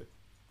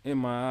in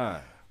my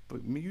eye.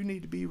 But you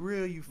need to be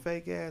real, you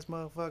fake ass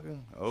motherfucker.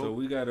 Oh. So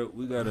we got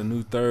a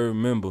new third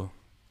member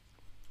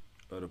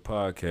of the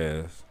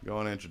podcast. Go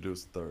on and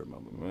introduce the third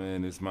member.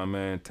 Man, it's my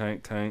man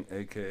Tank,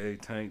 aka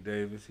Tank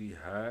Davis. He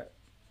hot.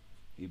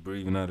 He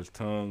breathing out his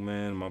tongue,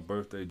 man. My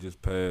birthday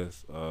just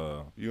passed.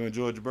 You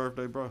enjoyed your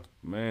birthday, bro?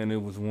 Man,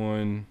 it was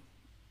one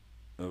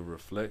of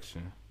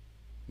reflection.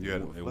 You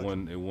had a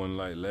reflection? It wasn't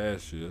like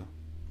last year.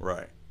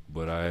 Right.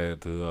 But I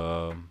had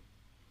to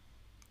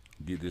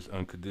get this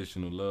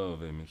unconditional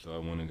love in me, so I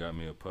went and got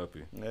me a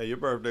puppy. Yeah, your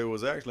birthday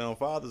was actually on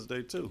Father's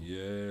Day too.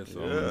 Yeah,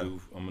 so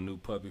I'm a new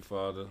puppy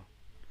father,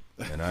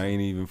 and I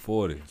ain't even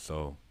 40.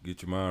 So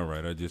get your mind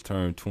right. I just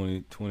turned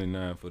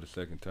 29 for the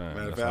second time.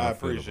 Man, I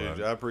appreciate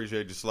you. I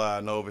appreciate you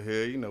sliding over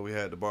here. You know, we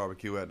had the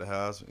barbecue at the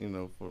house. You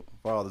know, for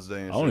Father's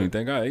Day. And I don't even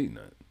think I ate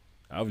nothing.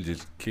 I was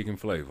just kicking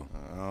flavor.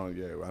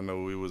 Yeah, I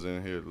know we was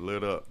in here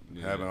lit up,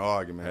 having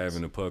arguments.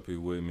 Having a puppy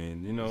with me.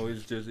 And, you know,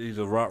 he's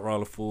a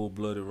Rottweiler,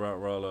 full-blooded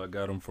Rottweiler. I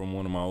got him from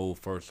one of my old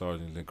first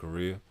sergeants in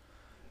Korea.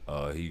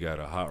 He got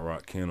a Hot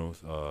Rock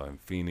Kennels in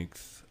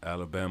Phoenix,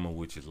 Alabama,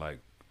 which is like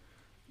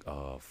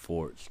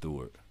Fort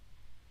Stewart.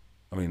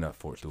 I mean, not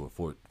Fort Stewart,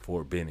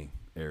 Fort Benning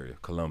area,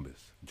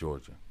 Columbus,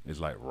 Georgia.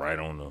 It's like right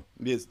on the...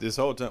 This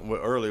whole time,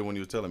 earlier when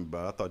you was telling me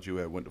about it, I thought you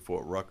had went to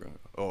Fort Rucker.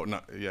 Oh,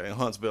 not, yeah, in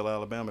Huntsville,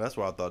 Alabama. That's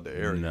where I thought the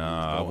area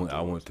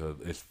I went to,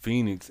 it's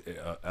Phoenix,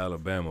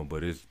 Alabama,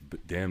 but it's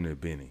damn near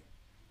Benning.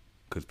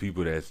 Because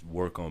people that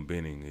work on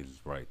Benning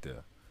is right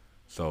there.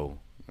 So,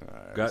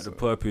 got the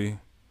puppy,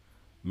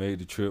 made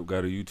the trip,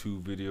 got a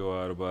YouTube video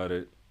out about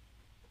it.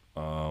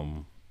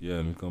 Yeah,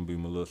 and it's going to be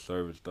my little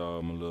service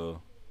dog, my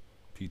little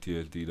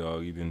PTSD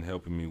dog. He been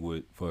helping me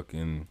with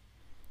fucking...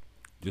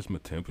 just my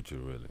temperature,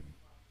 really.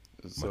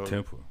 My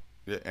temper.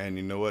 Yeah, and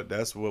you know what?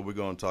 That's what we're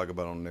going to talk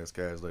about on the next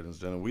cast, ladies and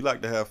gentlemen. We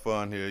like to have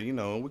fun here. You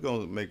know, we're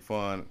going to make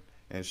fun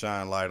and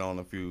shine light on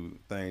a few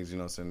things, you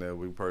know what I'm saying, that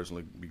we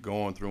personally be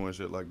going through and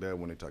shit like that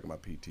when they talk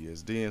about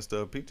PTSD and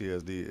stuff.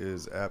 PTSD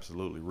is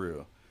absolutely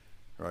real,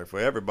 right? For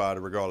everybody,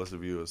 regardless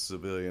if you're a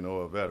civilian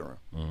or a veteran.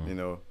 Mm-hmm. You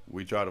know,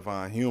 we try to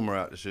find humor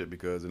out the shit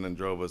because it then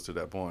drove us to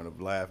that point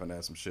of laughing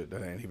at some shit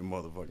that ain't even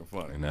motherfucking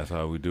funny. And that's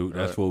how we do.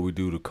 That's what we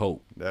do to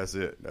cope. That's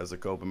it. That's a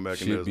coping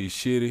mechanism. Shit be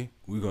shitty.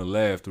 We gonna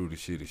laugh through the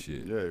shitty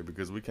shit. Yeah,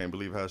 because we can't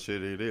believe how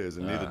shitty it is,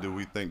 and neither do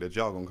we think that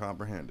y'all gonna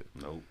comprehend it.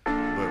 Nope.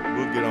 But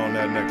we'll get on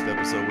that next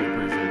episode. We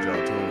appreciate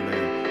y'all tuning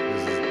in.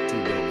 This is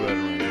Two Dope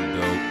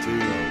Veterans. Two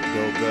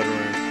dope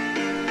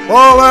veterans.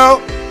 Fall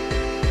out.